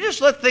 if you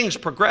just let things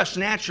progress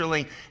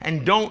naturally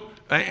and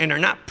are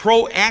not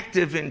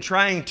proactive in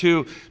trying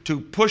to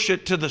push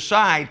it to the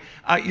side,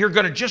 you're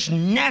going to just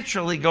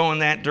naturally go in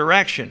that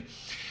direction.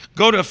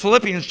 Go to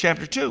Philippians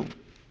chapter 2.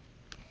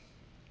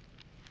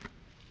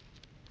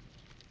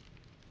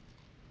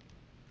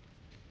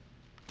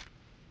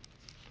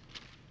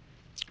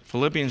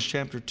 Philippians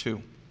chapter 2.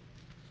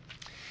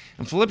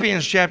 In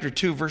Philippians chapter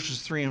 2,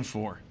 verses 3 and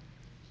 4.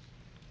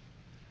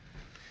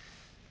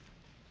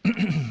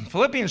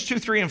 Philippians 2,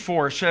 3 and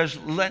 4 says,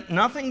 let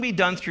nothing be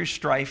done through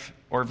strife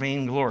or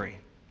vainglory,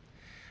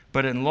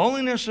 but in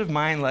lowliness of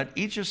mind let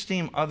each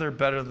esteem other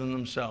better than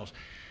themselves.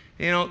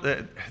 You know,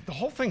 the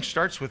whole thing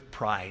starts with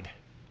pride.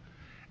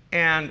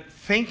 And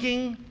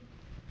thinking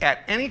at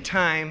any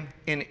time,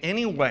 in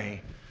any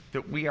way,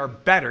 that we are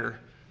better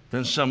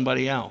than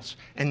somebody else.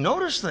 And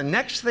notice the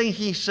next thing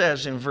he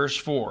says in verse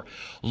 4.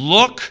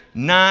 Look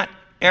not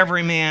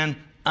every man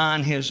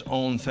on his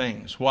own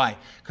things. Why?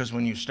 Because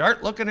when you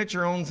start looking at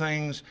your own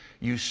things,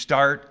 you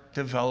start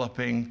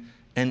developing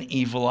an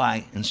evil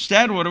eye.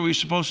 Instead, what are we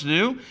supposed to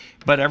do?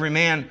 But every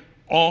man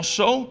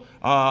also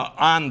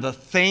on the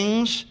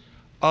things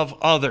of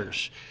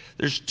others.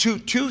 There's two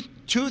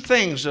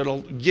things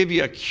that'll give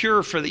you a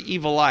cure for the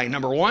evil eye.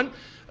 Number one,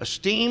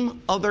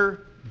 esteem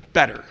other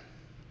better.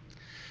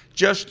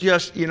 Just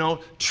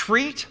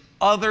treat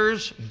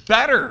others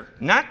better.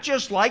 Not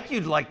just like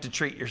you'd like to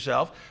treat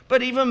yourself,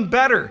 but even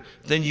better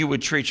than you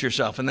would treat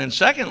yourself. And then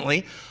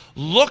secondly,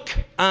 look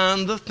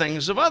on the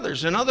things of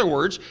others. In other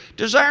words,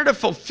 desire to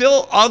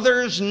fulfill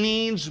others'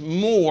 needs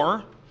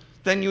more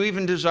than you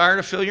even desire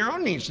to fill your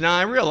own needs. Now,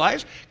 I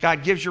realize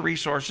God gives you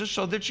resources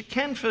so that you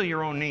can fill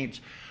your own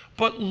needs.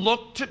 But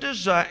look to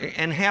desire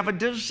and have a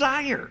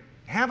desire,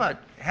 have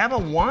a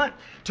want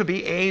to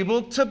be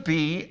able to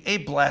be a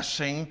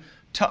blessing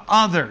to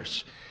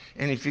others.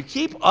 And if you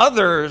keep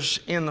others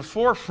in the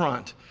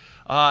forefront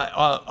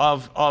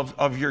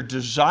of your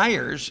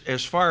desires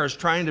as far as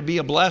trying to be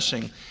a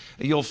blessing,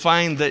 you'll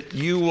find that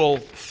you will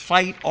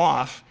fight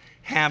off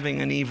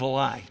having an evil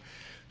eye.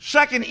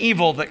 Second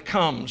evil that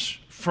comes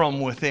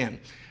from within.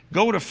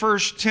 Go to 1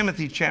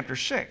 Timothy chapter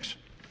 6.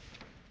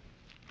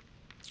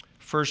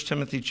 1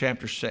 Timothy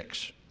chapter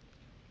 6.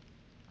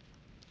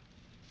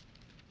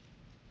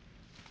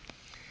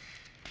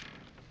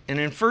 And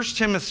in 1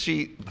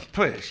 Timothy,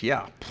 1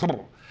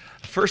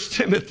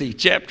 Timothy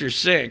chapter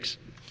 6,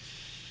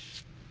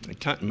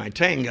 my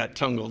tongue got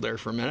tangled there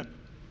for a minute.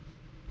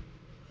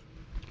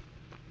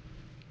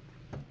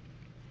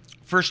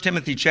 1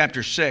 Timothy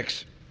chapter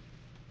 6,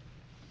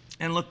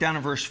 and look down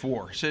at verse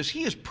 4. It says,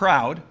 he is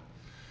proud,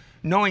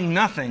 knowing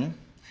nothing,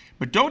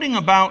 but doting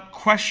about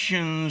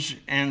questions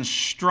and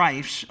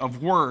strifes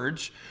of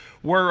words,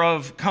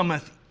 whereof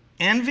cometh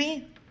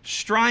envy,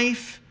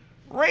 strife,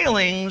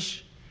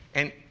 railings,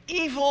 and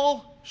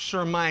evil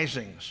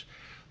surmisings.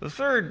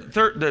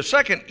 The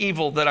second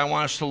evil that I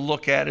want us to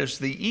look at is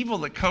the evil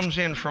that comes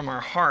in from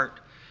our heart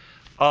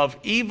of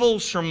evil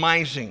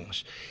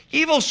surmisings.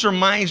 Evil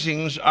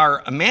surmisings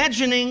are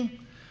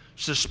imagining,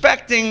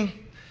 suspecting,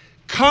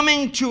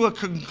 coming to a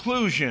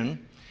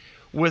conclusion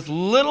with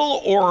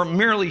little or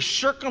merely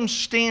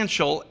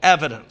circumstantial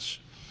evidence.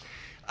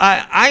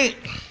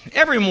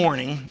 Every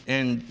morning,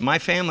 and my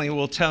family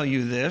will tell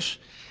you this,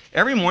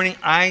 every morning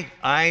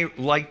I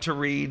like to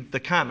read the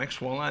comics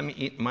while I'm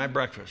eating my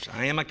breakfast.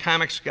 I am a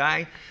comics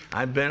guy.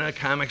 I've been a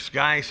comics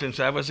guy since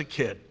I was a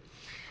kid.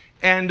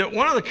 And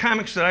one of the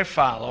comics that I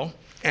follow,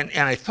 and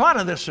I thought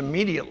of this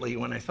immediately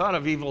when I thought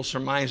of evil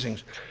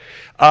surmisings,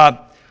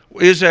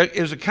 is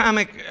a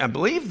comic. I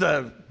believe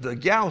the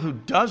gal who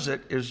does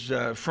it is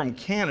from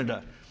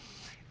Canada,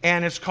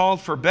 and it's called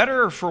For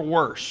Better or For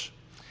Worse.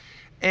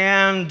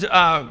 And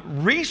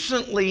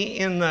recently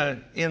in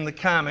the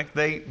comic,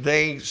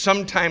 they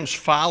sometimes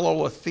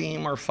follow a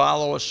theme or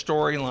follow a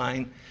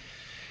storyline.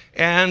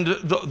 And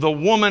the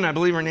woman, I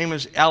believe her name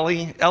is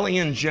Ellie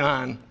and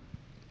John,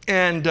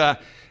 and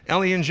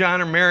Ellie and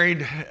John are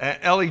married.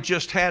 Ellie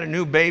just had a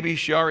new baby.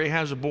 She already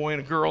has a boy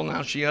and a girl.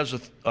 Now she has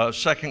a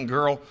second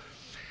girl.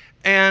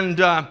 And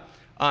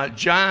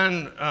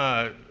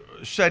John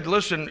said,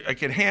 listen, I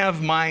can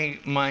have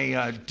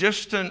my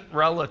distant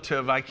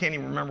relative, I can't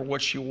even remember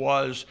what she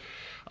was,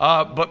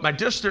 but my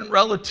distant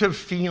relative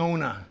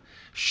Fiona,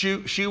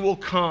 she will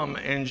come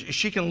and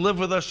she can live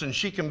with us and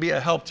she can be a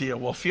help to you.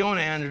 Well,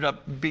 Fiona ended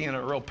up being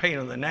a real pain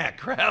in the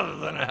neck rather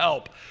than a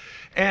help.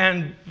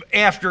 And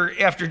after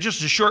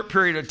just a short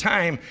period of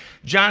time,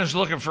 John is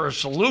looking for a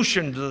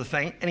solution to the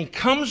thing, and he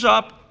comes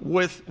up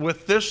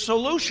with this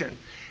solution.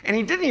 And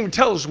he didn't even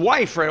tell his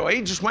wife right away.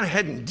 He just went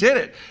ahead and did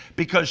it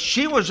because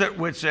she was at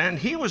wit's end.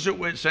 He was at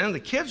wit's end. The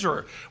kids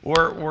were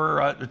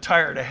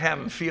tired of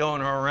having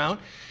Fiona around.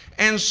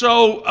 And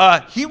so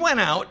he went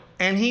out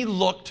and he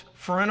looked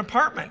for an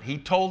apartment. He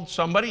told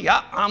somebody,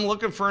 yeah, I'm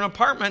looking for an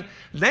apartment.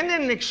 Then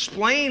didn't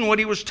explain what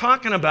he was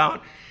talking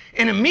about.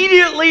 And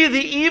immediately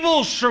the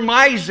evil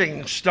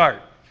surmising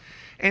start.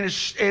 And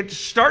it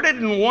started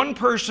in one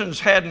person's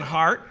head and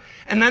heart,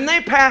 and then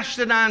they passed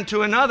it on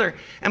to another.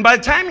 And by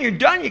the time you're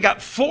done, you got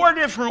 4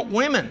 different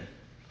women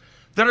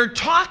that are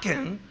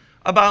talking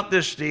about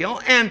this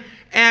deal. And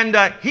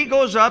he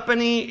goes up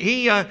and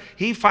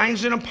he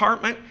finds an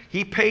apartment.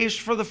 He pays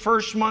for the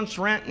first month's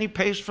rent, and he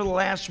pays for the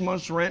last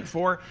month's rent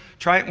for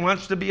her.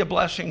 Wants to be a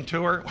blessing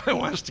to her. He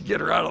wants to get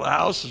her out of the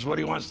house is what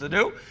he wants to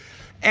do.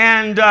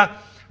 And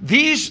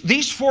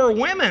these 4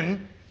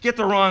 women get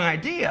the wrong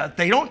idea.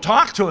 They don't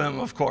talk to him,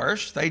 of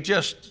course. They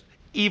just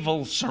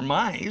evil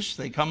surmise.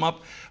 They come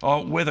up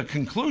with a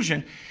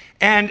conclusion.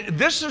 And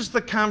this is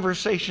the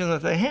conversation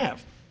that they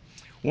have.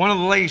 One of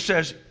the ladies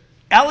says,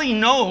 Ellie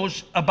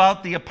knows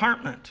about the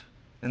apartment.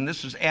 And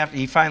this is after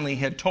he finally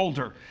had told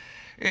her.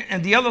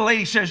 And the other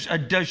lady says,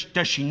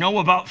 does she know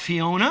about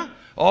Fiona?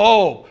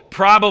 Oh,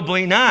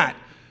 probably not.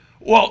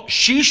 Well,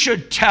 she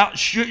should tell.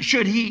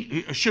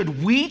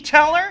 Should we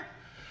tell her?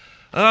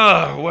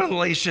 Oh, one of the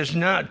ladies says,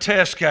 no,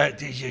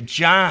 Tesca,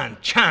 John,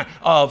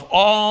 of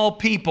all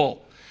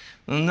people.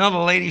 Another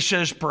lady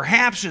says,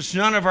 perhaps it's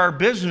none of our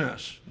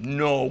business.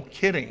 No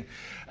kidding.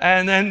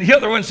 And then the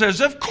other one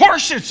says, of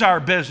course it's our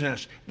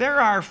business.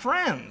 They're our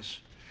friends.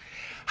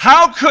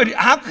 How could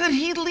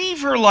he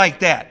leave her like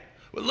that?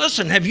 Well,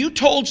 listen, have you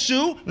told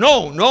Sue?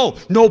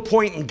 No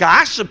point in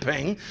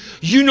gossiping.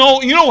 You know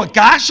what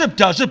gossip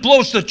does? It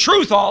blows the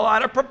truth all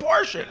out of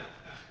proportion,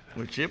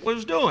 which it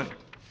was doing.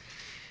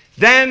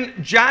 Then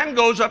John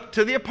goes up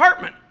to the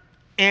apartment,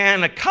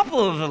 and a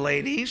couple of the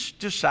ladies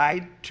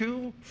decide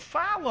to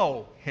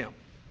follow him.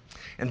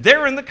 And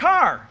they're in the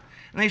car,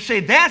 and they say,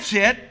 that's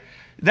it.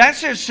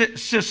 That's it,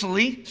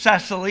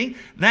 Cecily.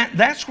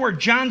 That's where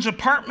John's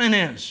apartment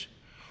is.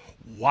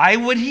 Why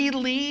would he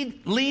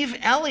leave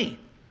Ellie?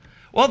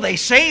 Well, they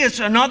say it's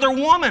another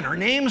woman. Her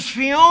name's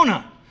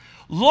Fiona.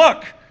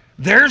 Look,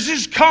 there's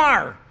his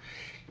car.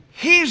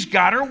 He's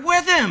got her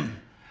with him.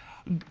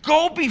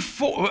 go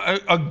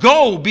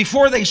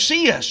before they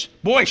see us.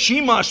 Boy,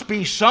 she must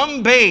be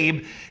some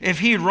babe if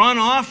he'd run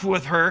off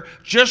with her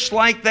just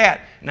like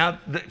that. Now,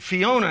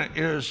 Fiona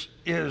is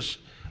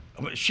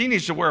she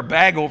needs to wear a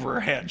bag over her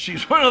head.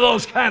 She's one of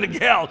those kind of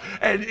gals.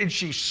 And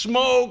she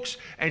smokes,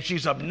 and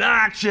she's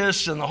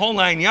obnoxious, and the whole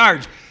 9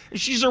 yards.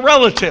 She's a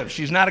relative.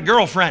 She's not a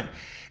girlfriend.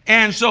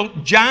 And so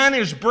John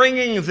is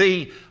bringing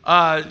the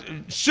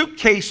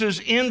suitcases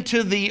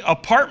into the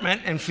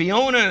apartment, and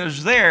Fiona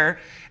is there.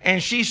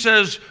 And she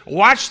says,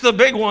 watch the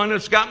big one.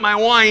 It's got my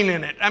wine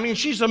in it. I mean,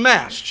 she's a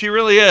mess. She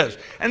really is.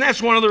 And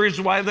that's one of the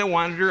reasons why they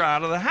wanted her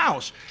out of the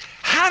house.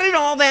 How did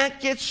all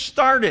that get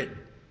started?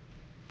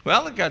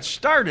 Well, it got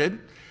started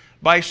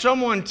by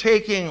someone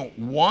taking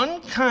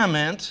one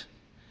comment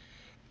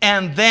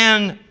and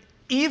then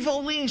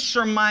evilly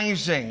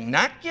surmising,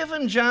 not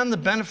giving John the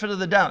benefit of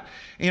the doubt.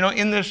 You know,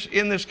 in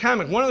this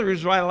comment, one of the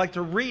reasons why I like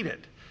to read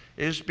it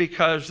is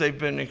because they've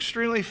been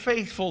extremely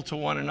faithful to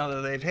one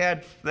another. They've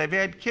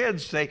had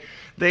kids.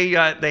 They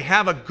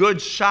have a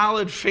good,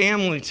 solid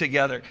family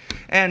together.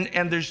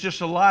 And there's just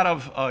a lot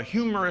of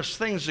humorous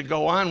things that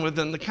go on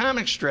within the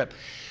comic strip.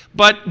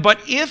 But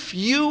if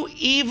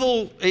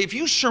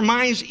you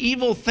surmise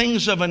evil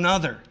things of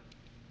another,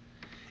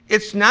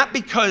 it's not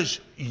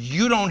because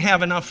you don't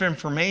have enough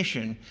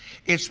information.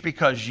 It's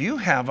because you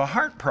have a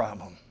heart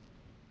problem.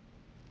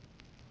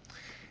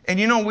 And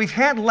you know, we've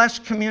had less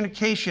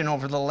communication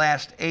over the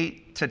last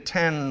 8 to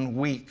 10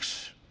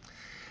 weeks.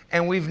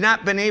 And we've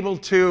not been able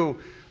to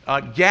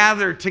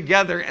gather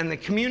together. And the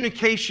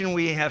communication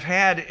we have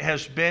had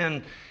has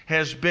been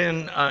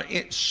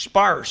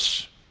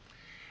sparse.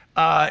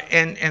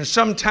 And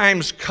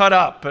sometimes cut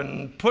up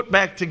and put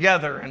back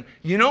together. And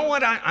you know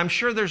what I'm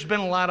sure there's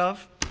been a lot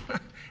of?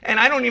 And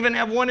I don't even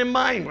have one in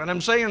mind when I'm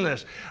saying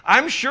this.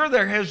 I'm sure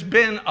there has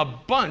been a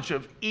bunch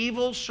of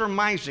evil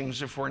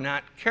surmisings if we're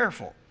not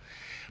careful.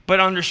 But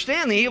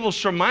understand the evil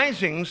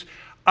surmisings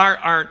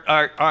are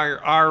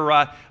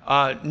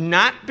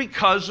not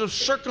because of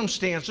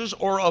circumstances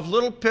or of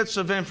little bits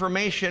of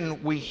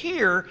information we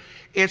hear.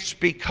 It's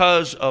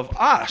because of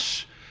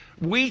us.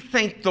 We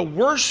think the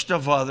worst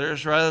of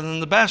others rather than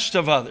the best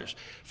of others.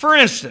 For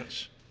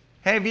instance,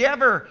 have you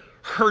ever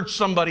heard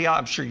somebody,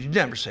 I'm sure you'd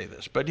never say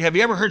this, but have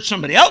you ever heard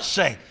somebody else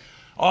say,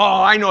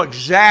 oh, I know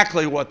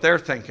exactly what they're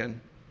thinking.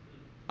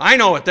 I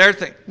know what they're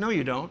thinking. No,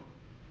 you don't.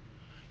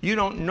 You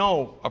don't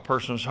know a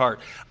person's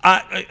heart.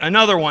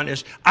 Another one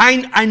is,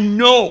 I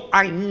know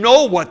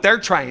what they're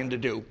trying to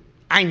do.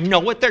 I know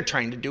what they're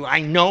trying to do.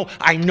 I know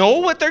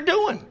what they're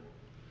doing.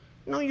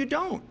 No, you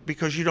don't,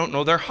 because you don't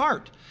know their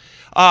heart.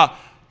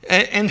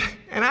 And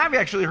I've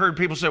actually heard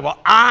people say, well,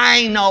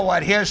 I know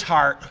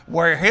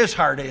where his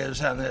heart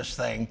is on this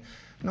thing.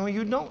 No,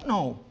 you don't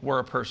know where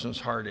a person's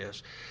heart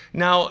is.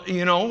 Now,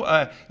 you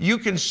know, you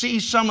can see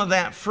some of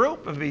that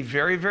fruit, but be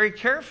very, very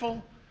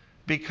careful,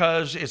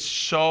 because it's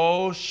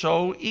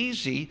so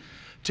easy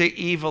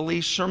to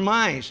evilly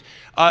surmise.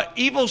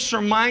 Evil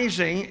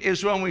surmising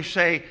is when we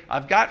say,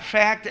 I've got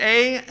fact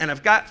A and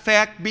I've got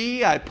fact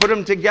B, I put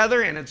them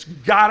together and it's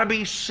got to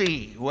be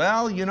C.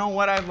 Well, you know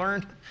what I've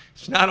learned?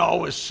 It's not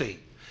always C.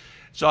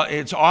 So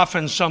it's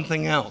often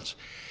something else.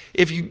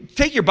 If you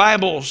take your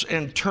Bibles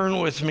and turn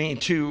with me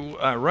to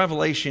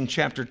Revelation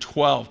chapter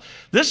 12,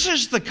 this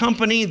is the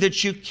company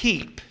that you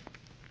keep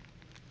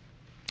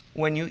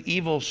when you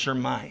evil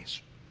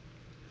surmise.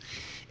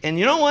 And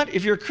you know what?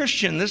 If you're a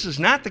Christian, this is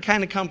not the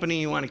kind of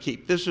company you want to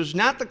keep. This is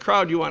not the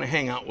crowd you want to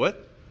hang out with.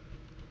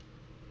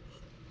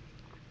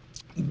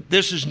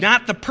 This is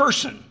not the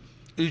person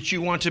that you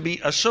want to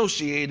be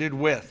associated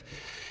with.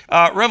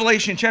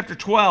 Revelation chapter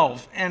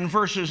 12 and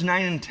verses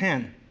 9 and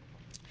 10.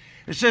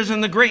 It says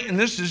and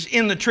this is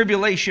in the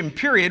tribulation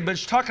period, but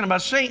it's talking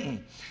about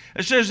Satan.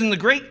 It says, and the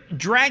great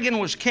dragon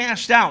was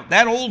cast out,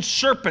 that old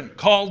serpent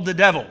called the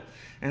devil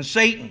and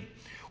Satan,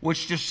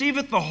 which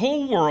deceiveth the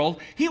whole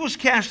world. He was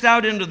cast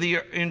out into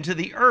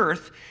the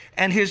earth,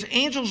 and his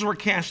angels were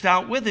cast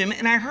out with him.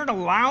 And I heard a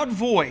loud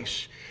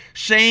voice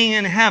saying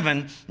in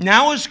heaven,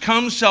 now is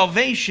come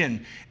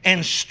salvation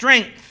and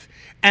strength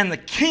and the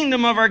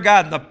kingdom of our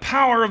God, the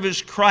power of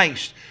his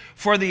Christ.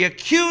 For the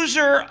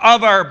accuser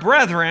of our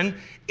brethren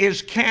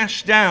is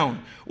cast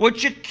down,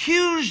 which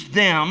accused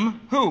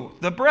them, who?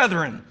 The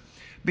brethren,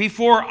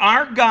 before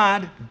our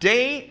God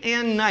day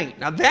and night.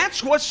 Now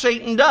that's what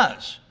Satan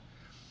does.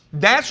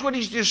 That's what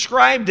he's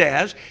described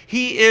as.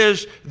 He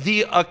is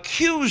the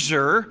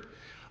accuser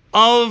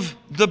of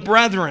the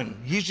brethren.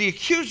 He's the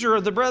accuser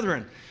of the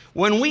brethren.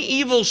 When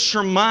we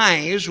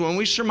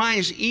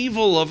surmise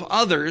evil of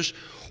others,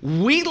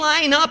 we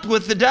line up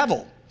with the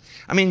devil.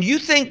 I mean, you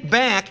think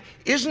back,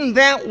 isn't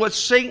that what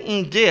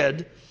Satan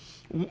did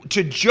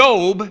to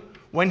Job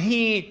when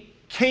he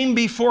came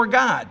before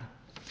God?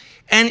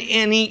 And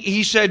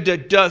he said,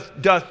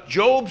 doth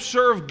Job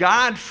serve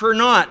God for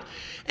naught?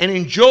 And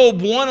in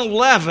Job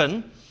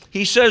 1:11,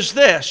 he says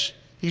this.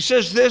 He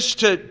says this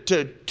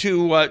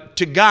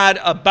to God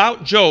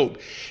about Job.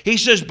 He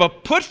says,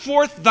 but put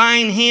forth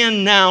thine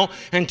hand now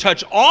and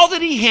touch all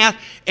that he hath,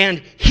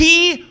 and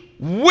he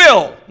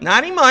will,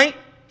 not he might,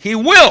 he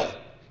will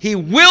He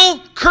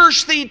will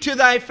curse thee to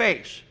thy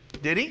face.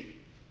 Did he?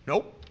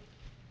 Nope.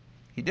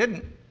 He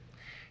didn't.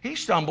 He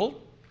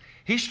stumbled.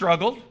 He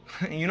struggled.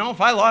 You know,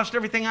 if I lost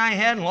everything I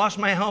had and lost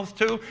my health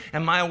too,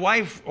 and my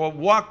wife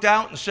walked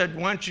out and said,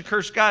 why don't you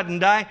curse God and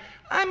die?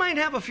 I might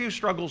have a few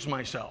struggles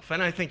myself,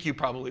 and I think you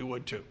probably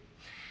would too.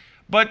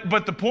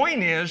 But the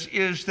point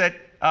is that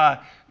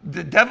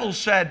the devil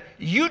said,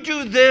 you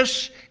do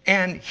this,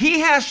 and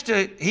he has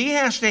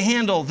to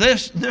handle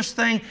this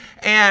thing,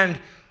 and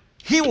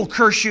he will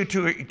curse you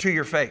to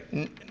your face.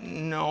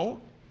 No.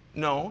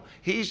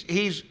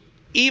 He's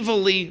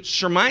evilly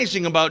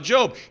surmising about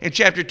Job. In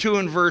chapter 2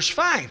 and verse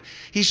 5,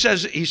 he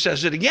says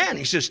it again.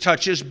 He says,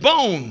 touch his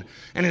bone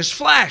and his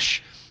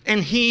flesh,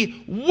 and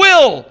he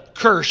will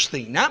curse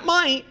thee. Not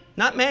might,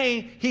 not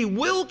may. He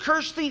will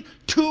curse thee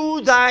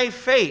to thy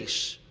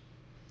face.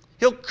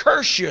 He'll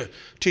curse you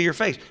to your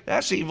face.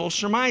 That's evil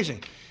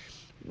surmising.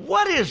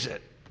 What is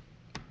it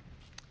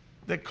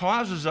that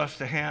causes us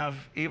to have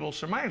evil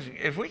surmising?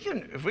 If we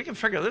can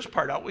figure this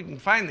part out, we can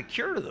find the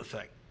cure to the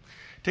thing.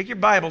 Take your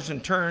Bibles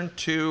and turn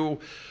to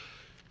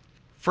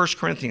 1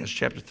 Corinthians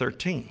chapter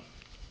 13.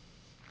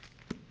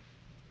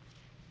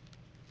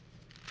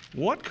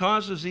 What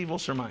causes evil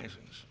surmisings?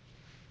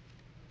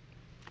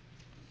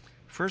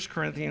 1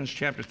 Corinthians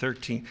chapter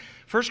 13.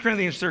 1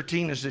 Corinthians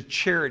 13 is a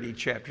charity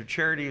chapter.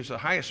 Charity is the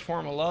highest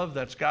form of love.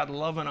 That's God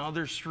loving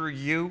others through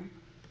you.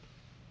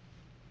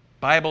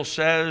 Bible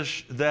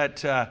says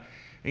that,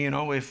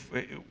 if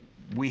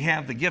we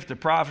have the gift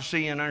of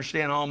prophecy and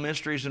understand all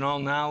mysteries and all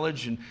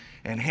knowledge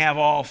and have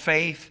all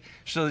faith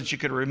so that you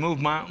could remove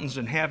mountains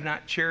and have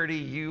not charity,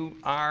 you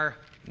are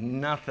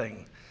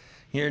nothing.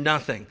 You're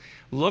nothing.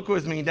 Look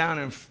with me down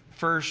in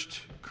 1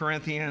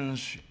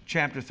 Corinthians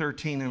chapter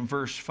 13 and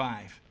verse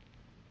 5.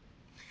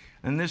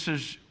 And this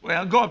is,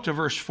 go up to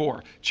verse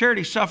 4.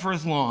 Charity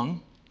suffereth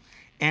long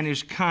and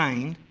is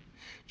kind.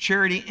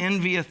 Charity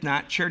envieth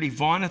not. Charity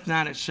vaunteth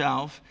not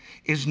itself,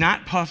 is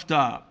not puffed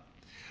up,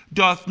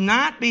 doth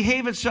not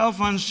behave itself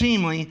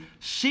unseemly,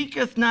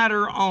 seeketh not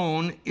her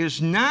own,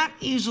 is not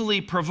easily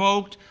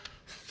provoked,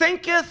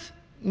 thinketh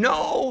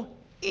no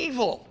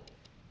evil.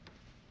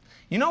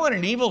 You know what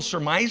an evil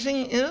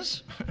surmising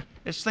is?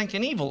 It's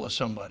thinking evil of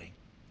somebody.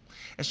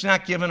 It's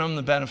not giving them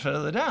the benefit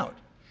of the doubt.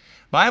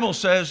 Bible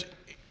says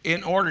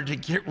in order to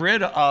get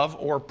rid of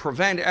or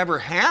prevent ever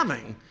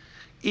having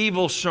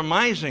evil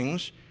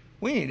surmisings,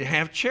 we need to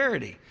have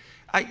charity.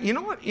 You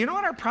know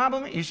what our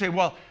problem is? You say,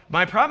 well,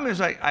 my problem is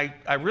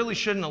I really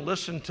shouldn't have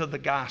listened to the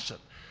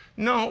gossip.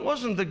 No, it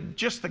wasn't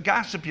just the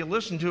gossip you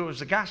listened to. It was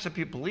the gossip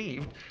you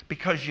believed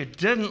because you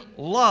didn't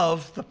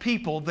love the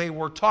people they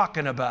were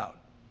talking about.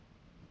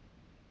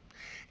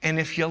 And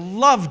if you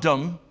loved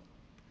them,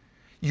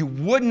 you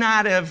would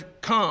not have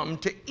come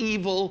to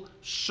evil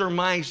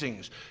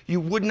surmisings.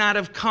 You would not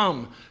have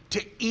come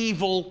to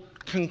evil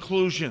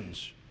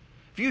conclusions.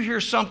 If you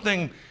hear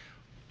something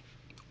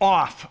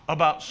off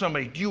about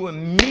somebody, do you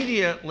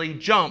immediately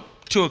jump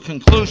to a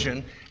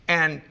conclusion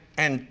and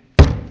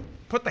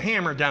put the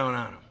hammer down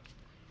on them?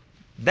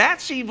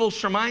 That's evil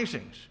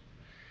surmisings.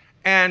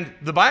 And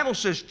the Bible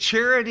says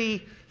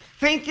charity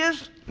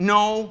thinketh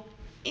no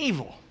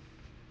evil.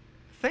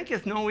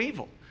 Thinketh no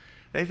evil.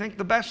 They think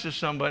the best of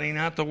somebody,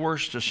 not the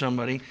worst of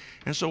somebody.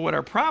 And so what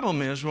our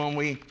problem is when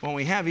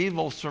we have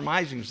evil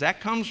surmisings, that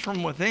comes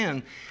from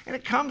within, and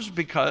it comes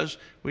because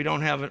we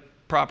don't have a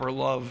proper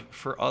love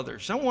for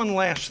others. And one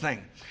last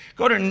thing.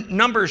 Go to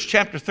Numbers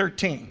chapter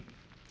 13.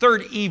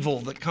 Third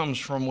evil that comes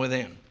from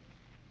within.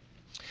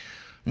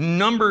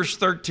 Numbers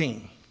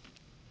 13.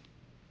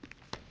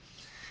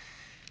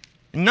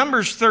 In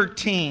Numbers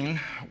 13,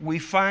 we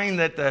find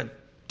that the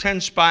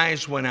 10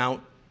 spies went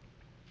out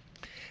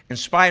and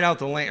spied out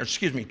the land.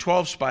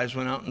 12 spies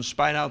went out and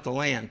spied out the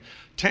land.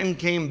 10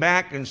 came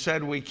back and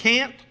said, we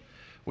can't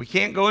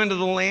go into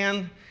the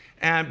land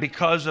and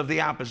because of the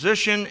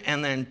opposition.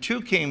 And then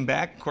 2 came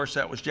back, of course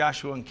that was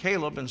Joshua and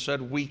Caleb, and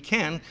said, we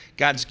can.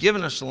 God's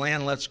given us the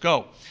land, let's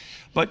go.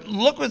 But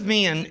look with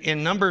me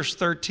in Numbers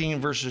 13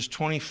 verses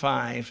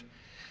 25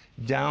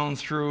 down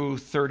through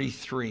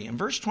 33. And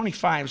verse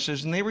 25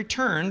 says, and they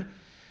returned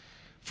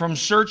from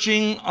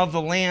searching of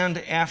the land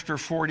after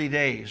 40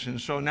 days. And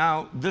so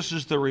now this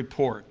is the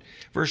report.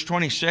 Verse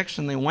 26,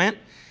 and they went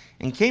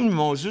and came to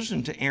Moses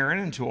and to Aaron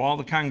and to all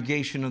the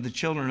congregation of the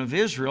children of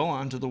Israel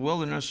unto the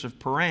wilderness of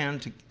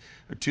Paran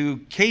to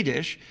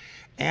Kadesh,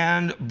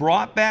 and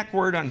brought back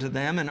word unto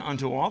them and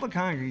unto all the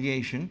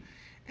congregation,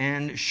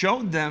 and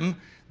showed them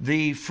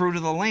the fruit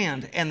of the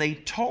land. And they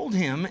told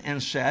him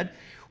and said,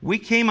 we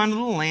came unto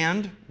the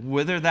land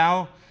whither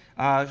thou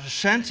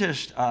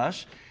sentest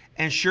us,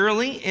 and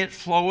surely it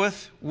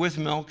floweth with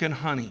milk and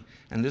honey,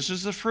 and this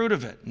is the fruit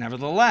of it.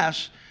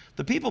 Nevertheless,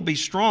 the people be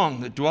strong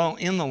that dwell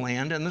in the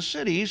land, and the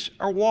cities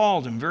are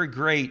walled and very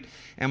great.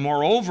 And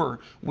moreover,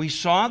 we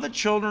saw the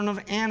children of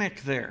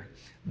Anak there.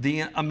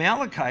 The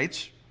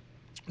Amalekites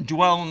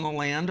dwell in the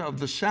land of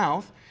the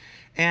south,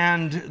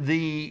 And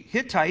the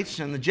Hittites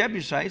and the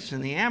Jebusites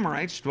and the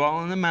Amorites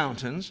dwell in the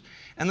mountains,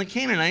 and the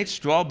Canaanites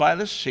dwell by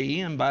the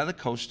sea and by the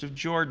coast of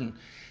Jordan.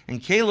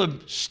 And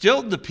Caleb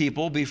stilled the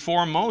people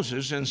before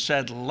Moses and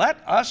said,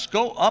 "Let us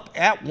go up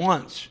at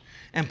once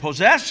and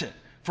possess it,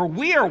 for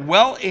we are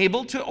well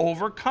able to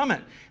overcome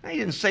it." And he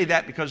didn't say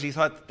that because he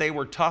thought that they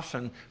were tough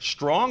and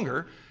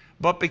stronger,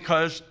 but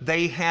because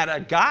they had a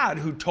God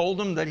who told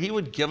them that he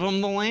would give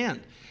them the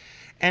land.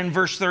 And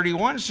verse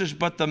 31 says,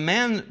 "But the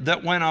men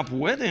that went up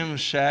with him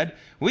said,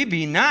 We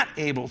be not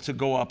able to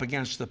go up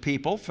against the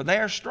people, for they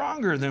are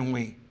stronger than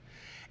we.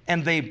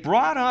 And they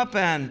brought up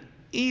an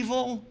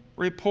evil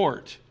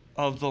report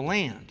of the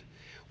land,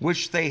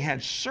 which they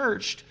had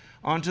searched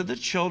unto the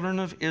children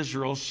of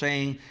Israel,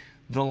 saying,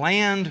 The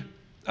land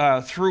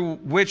through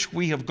which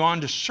we have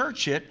gone to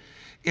search it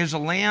is a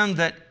land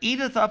that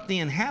eateth up the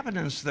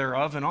inhabitants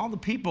thereof, and all the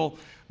people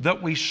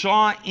that we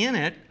saw in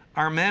it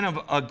are men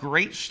of a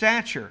great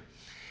stature.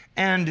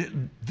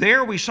 And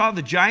there we saw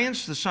the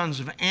giants, the sons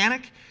of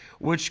Anak,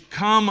 which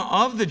come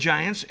of the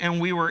giants,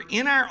 and we were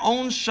in our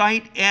own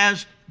sight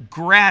as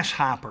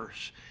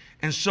grasshoppers.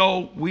 And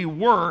so we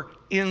were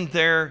in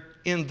their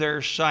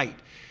sight."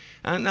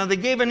 Now they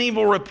gave an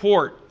evil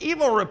report.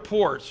 Evil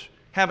reports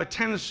have a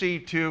tendency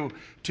to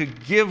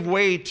give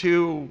way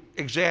to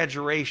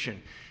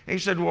exaggeration. He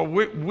said, "Well,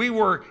 we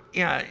were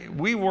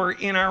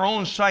in our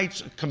own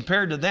sights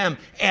compared to them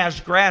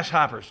as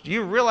grasshoppers." Do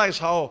you realize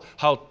how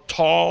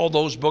tall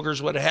those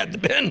boogers would have had to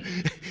been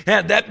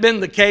had that been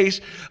the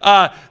case?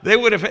 They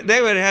would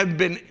have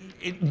been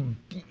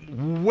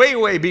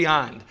way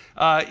beyond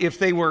if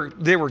they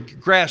were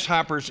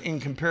grasshoppers in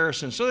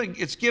comparison. So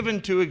it's given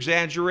to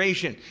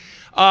exaggeration.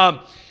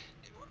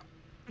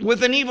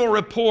 With an evil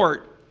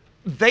report,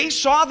 they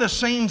saw the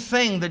same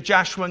thing that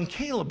Joshua and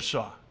Caleb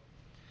saw.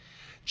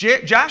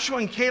 Joshua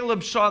and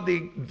Caleb saw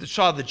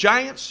the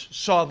giants,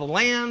 saw the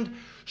land,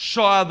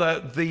 saw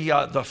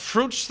the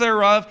fruits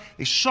thereof.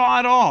 They saw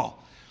it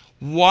all.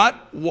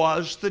 What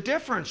was the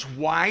difference?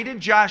 Why did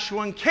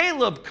Joshua and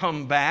Caleb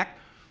come back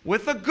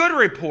with a good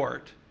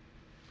report,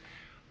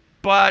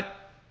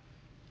 but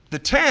the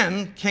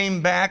 10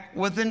 came back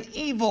with an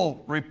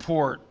evil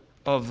report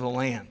of the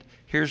land?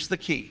 Here's the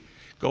key.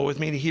 Go with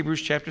me to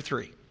Hebrews chapter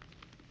 3.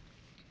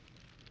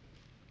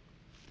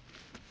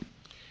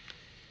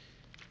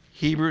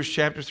 Hebrews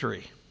chapter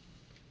 3.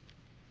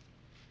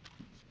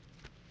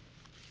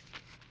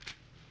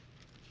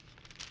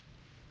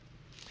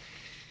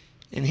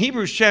 In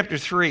Hebrews chapter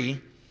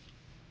 3,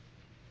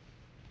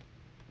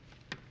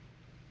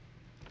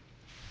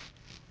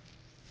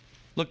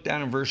 look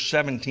down in verse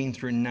 17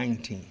 through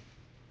 19.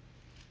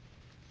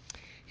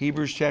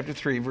 Hebrews chapter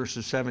 3,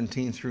 verses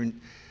 17.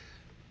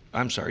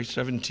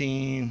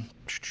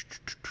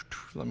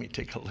 Let me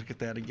take a look at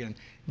that again.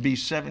 Be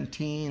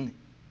 17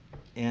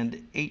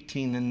 and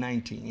 18 and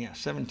 19. Yeah,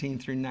 17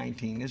 through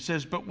 19. It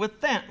says, "But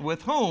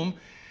with whom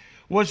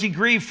was he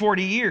grieved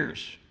 40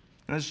 years?"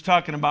 And this is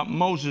talking about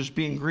Moses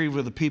being grieved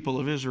with the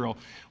people of Israel.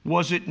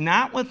 "Was it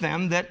not with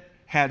them that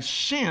had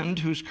sinned,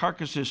 whose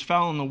carcasses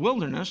fell in the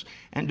wilderness,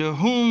 and to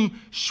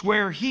whom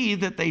sware he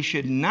that they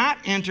should not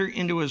enter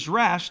into his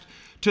rest,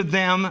 to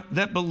them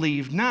that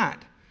believed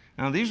not?"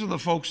 Now, these are the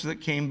folks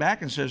that came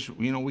back and says,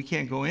 we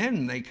can't go in.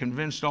 And they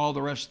convinced all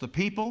the rest of the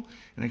people.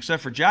 And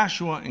except for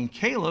Joshua and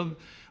Caleb,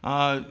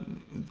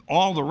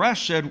 all the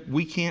rest said,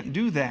 we can't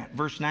do that.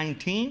 Verse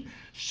 19,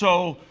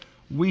 "So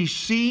we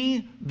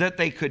see that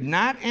they could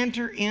not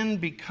enter in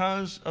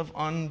because of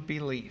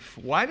unbelief."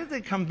 Why did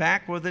they come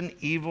back with an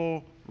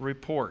evil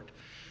report?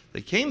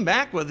 They came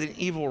back with an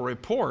evil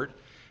report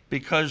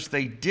because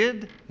they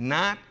did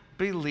not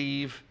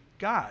believe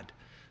God.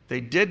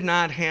 They did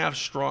not have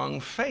strong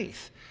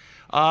faith.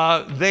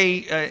 The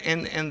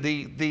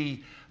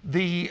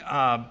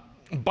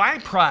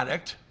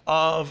byproduct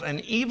of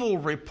an evil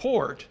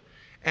report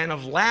and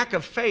of lack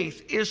of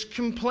faith is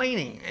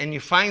complaining. And you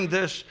find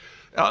this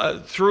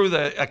through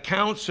the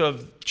accounts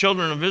of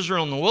children of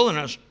Israel in the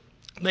wilderness.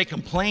 They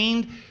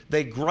complained,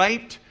 they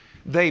griped,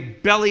 they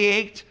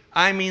bellyached.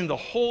 I mean, the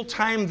whole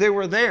time they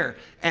were there.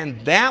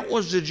 And that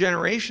was the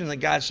generation that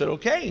God said,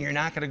 okay, you're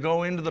not going to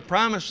go into the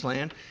promised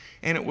land.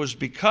 And it was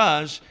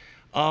because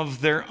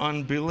of their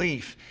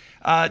unbelief.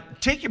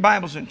 Take your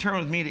Bibles and turn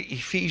with me to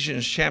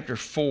Ephesians chapter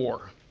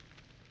 4.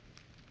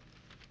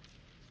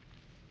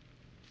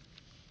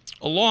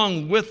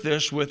 Along with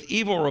this, with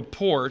evil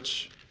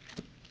reports,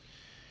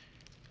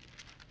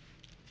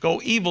 go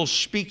evil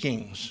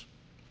speakings.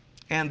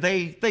 And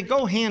they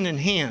go hand in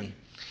hand.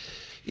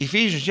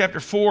 Ephesians chapter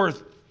 4,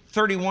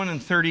 31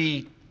 and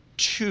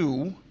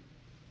 32.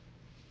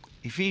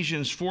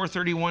 Ephesians 4,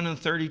 31 and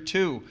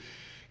 32.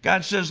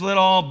 God says, "Let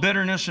all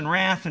bitterness and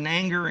wrath and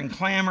anger and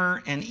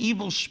clamor and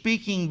evil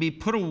speaking be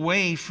put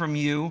away from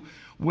you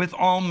with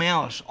all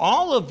malice."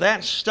 All of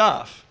that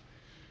stuff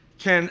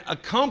can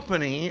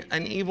accompany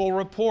an evil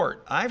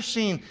report. I've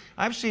seen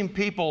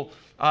people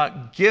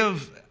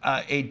give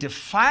a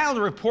defiled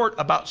report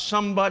about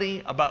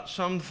somebody, about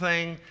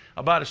something,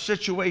 about a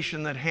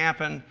situation that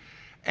happened,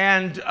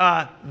 And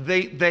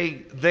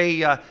they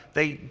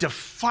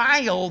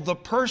defile the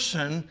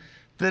person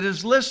that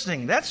is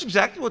listening. That's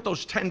exactly what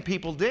those 10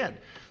 people did.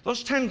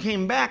 Those 10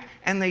 came back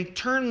and they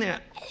turned the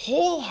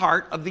whole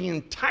heart of the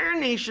entire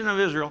nation of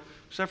Israel,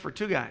 except for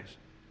 2 guys,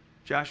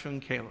 Joshua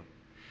and Caleb.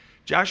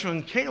 Joshua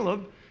and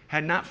Caleb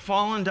had not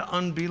fallen to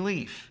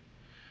unbelief.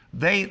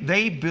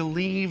 They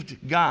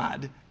believed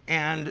God,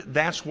 and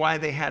that's why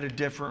they had a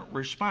different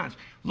response.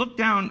 Look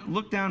down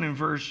in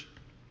verse,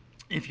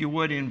 if you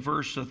would, in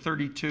verse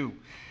 32.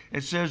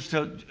 It says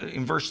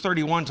in verse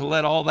 31 to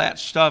let all that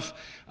stuff,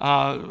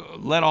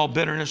 let all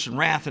bitterness and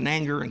wrath and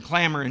anger and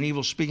clamor and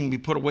evil speaking be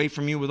put away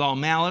from you with all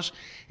malice.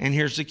 And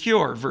here's the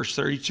cure, verse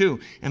 32.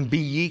 And be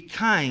ye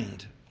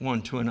kind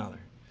one to another,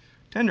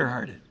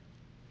 tenderhearted,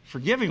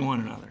 forgiving one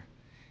another,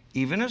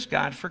 even as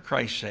God for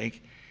Christ's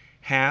sake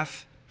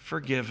hath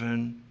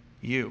forgiven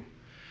you.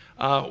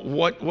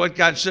 What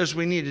God says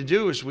we need to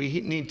do is we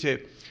need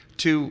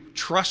to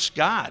trust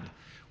God.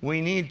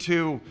 We need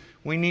to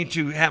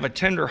have a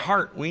tender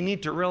heart. We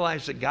need to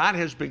realize that God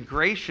has been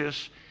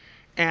gracious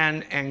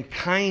and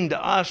kind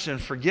to us and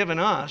forgiven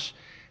us.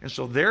 And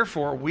so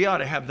therefore we ought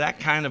to have that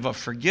kind of a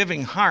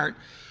forgiving heart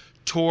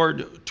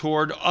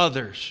toward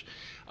others.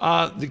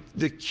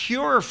 The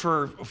cure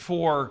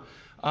for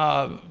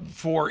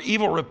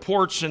evil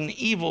reports and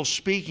evil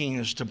speaking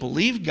is to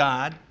believe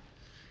God,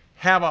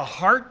 have a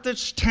heart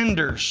that's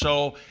tender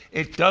so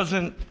it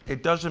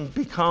doesn't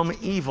become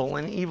evil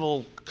and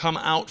evil come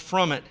out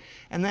from it,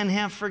 and then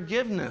have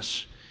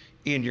forgiveness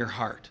in your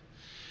heart.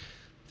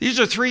 These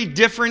are 3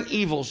 different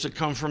evils that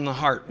come from the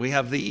heart. We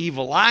have the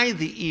evil eye,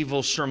 the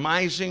evil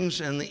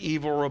surmisings, and the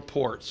evil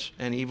reports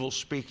and evil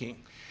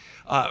speaking.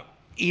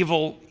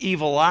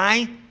 Evil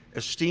eye,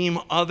 esteem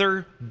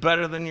other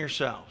better than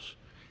yourselves.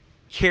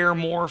 Care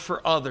more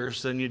for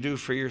others than you do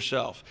for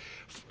yourself.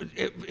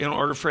 In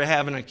order for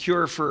having a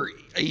cure for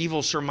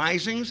evil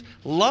surmisings,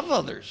 love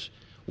others.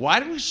 Why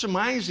do we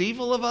surmise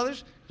evil of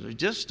others? Because we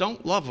just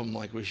don't love them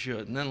like we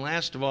should. And then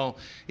last of all,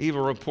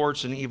 evil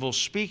reports and evil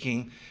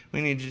speaking.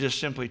 We need to just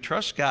simply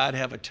trust God,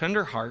 have a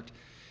tender heart,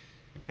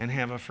 and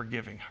have a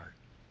forgiving heart.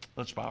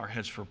 Let's bow our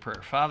heads for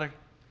prayer. Father,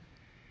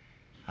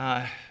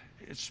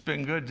 it's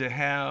been good to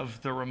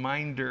have the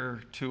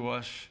reminder to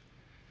us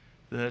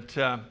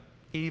that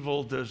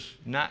evil does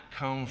not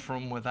come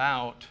from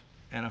without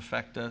and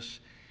affect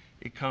us.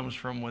 It comes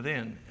from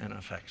within and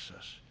affects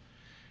us.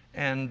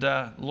 And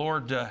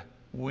Lord,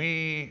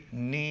 we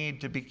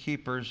need to be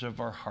keepers of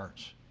our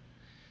hearts.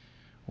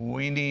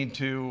 We need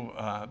to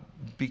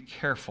be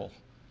careful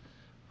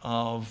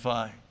of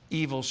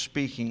evil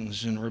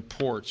speakings and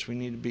reports. We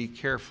need to be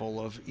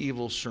careful of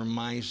evil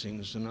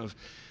surmisings and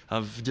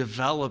of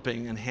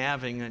developing and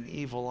having an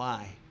evil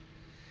eye.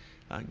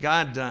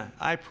 God,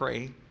 I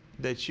pray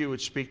that you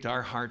would speak to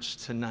our hearts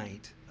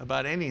tonight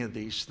about any of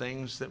these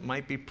things that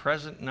might be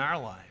present in our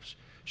lives.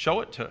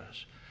 Show it to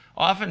us.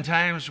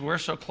 Oftentimes, we're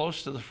so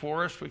close to the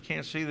forest, we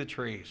can't see the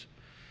trees.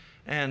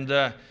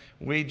 And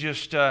we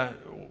just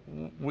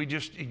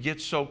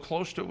get so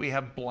close to it, we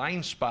have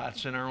blind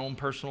spots in our own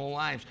personal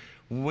lives.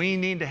 We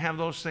need to have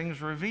those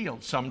things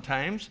revealed.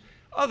 Sometimes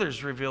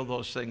others reveal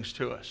those things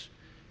to us,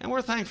 and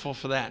we're thankful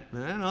for that.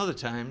 And then other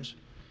times,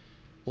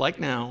 like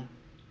now,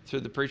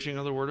 through the preaching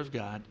of the Word of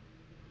God,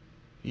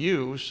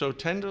 you so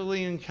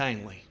tenderly and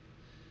kindly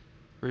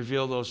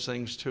reveal those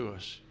things to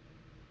us.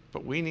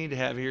 But we need to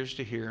have ears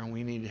to hear, and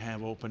we need to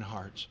have open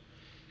hearts.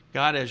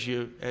 God, as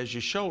you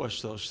show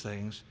us those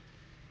things,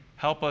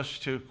 help us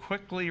to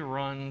quickly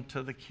run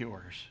to the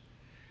cures.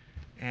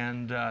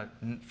 And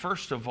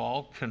first of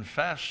all,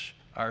 confess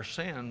our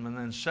sin, and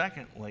then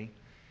secondly,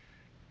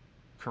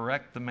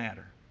 correct the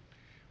matter.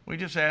 We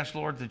just ask,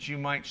 Lord, that you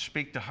might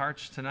speak to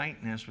hearts tonight,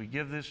 and as we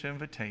give this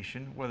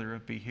invitation, whether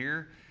it be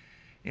here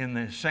in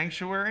the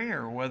sanctuary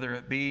or whether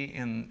it be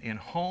in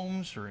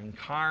homes or in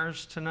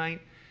cars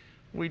tonight,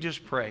 we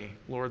just pray,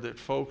 Lord, that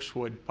folks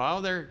would bow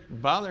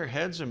their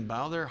heads and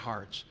bow their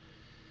hearts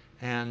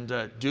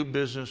and do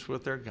business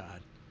with their God.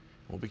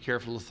 We'll be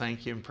careful to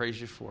thank you and praise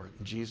you for it.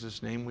 In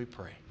Jesus' name we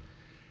pray.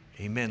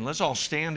 Amen. Let's all stand.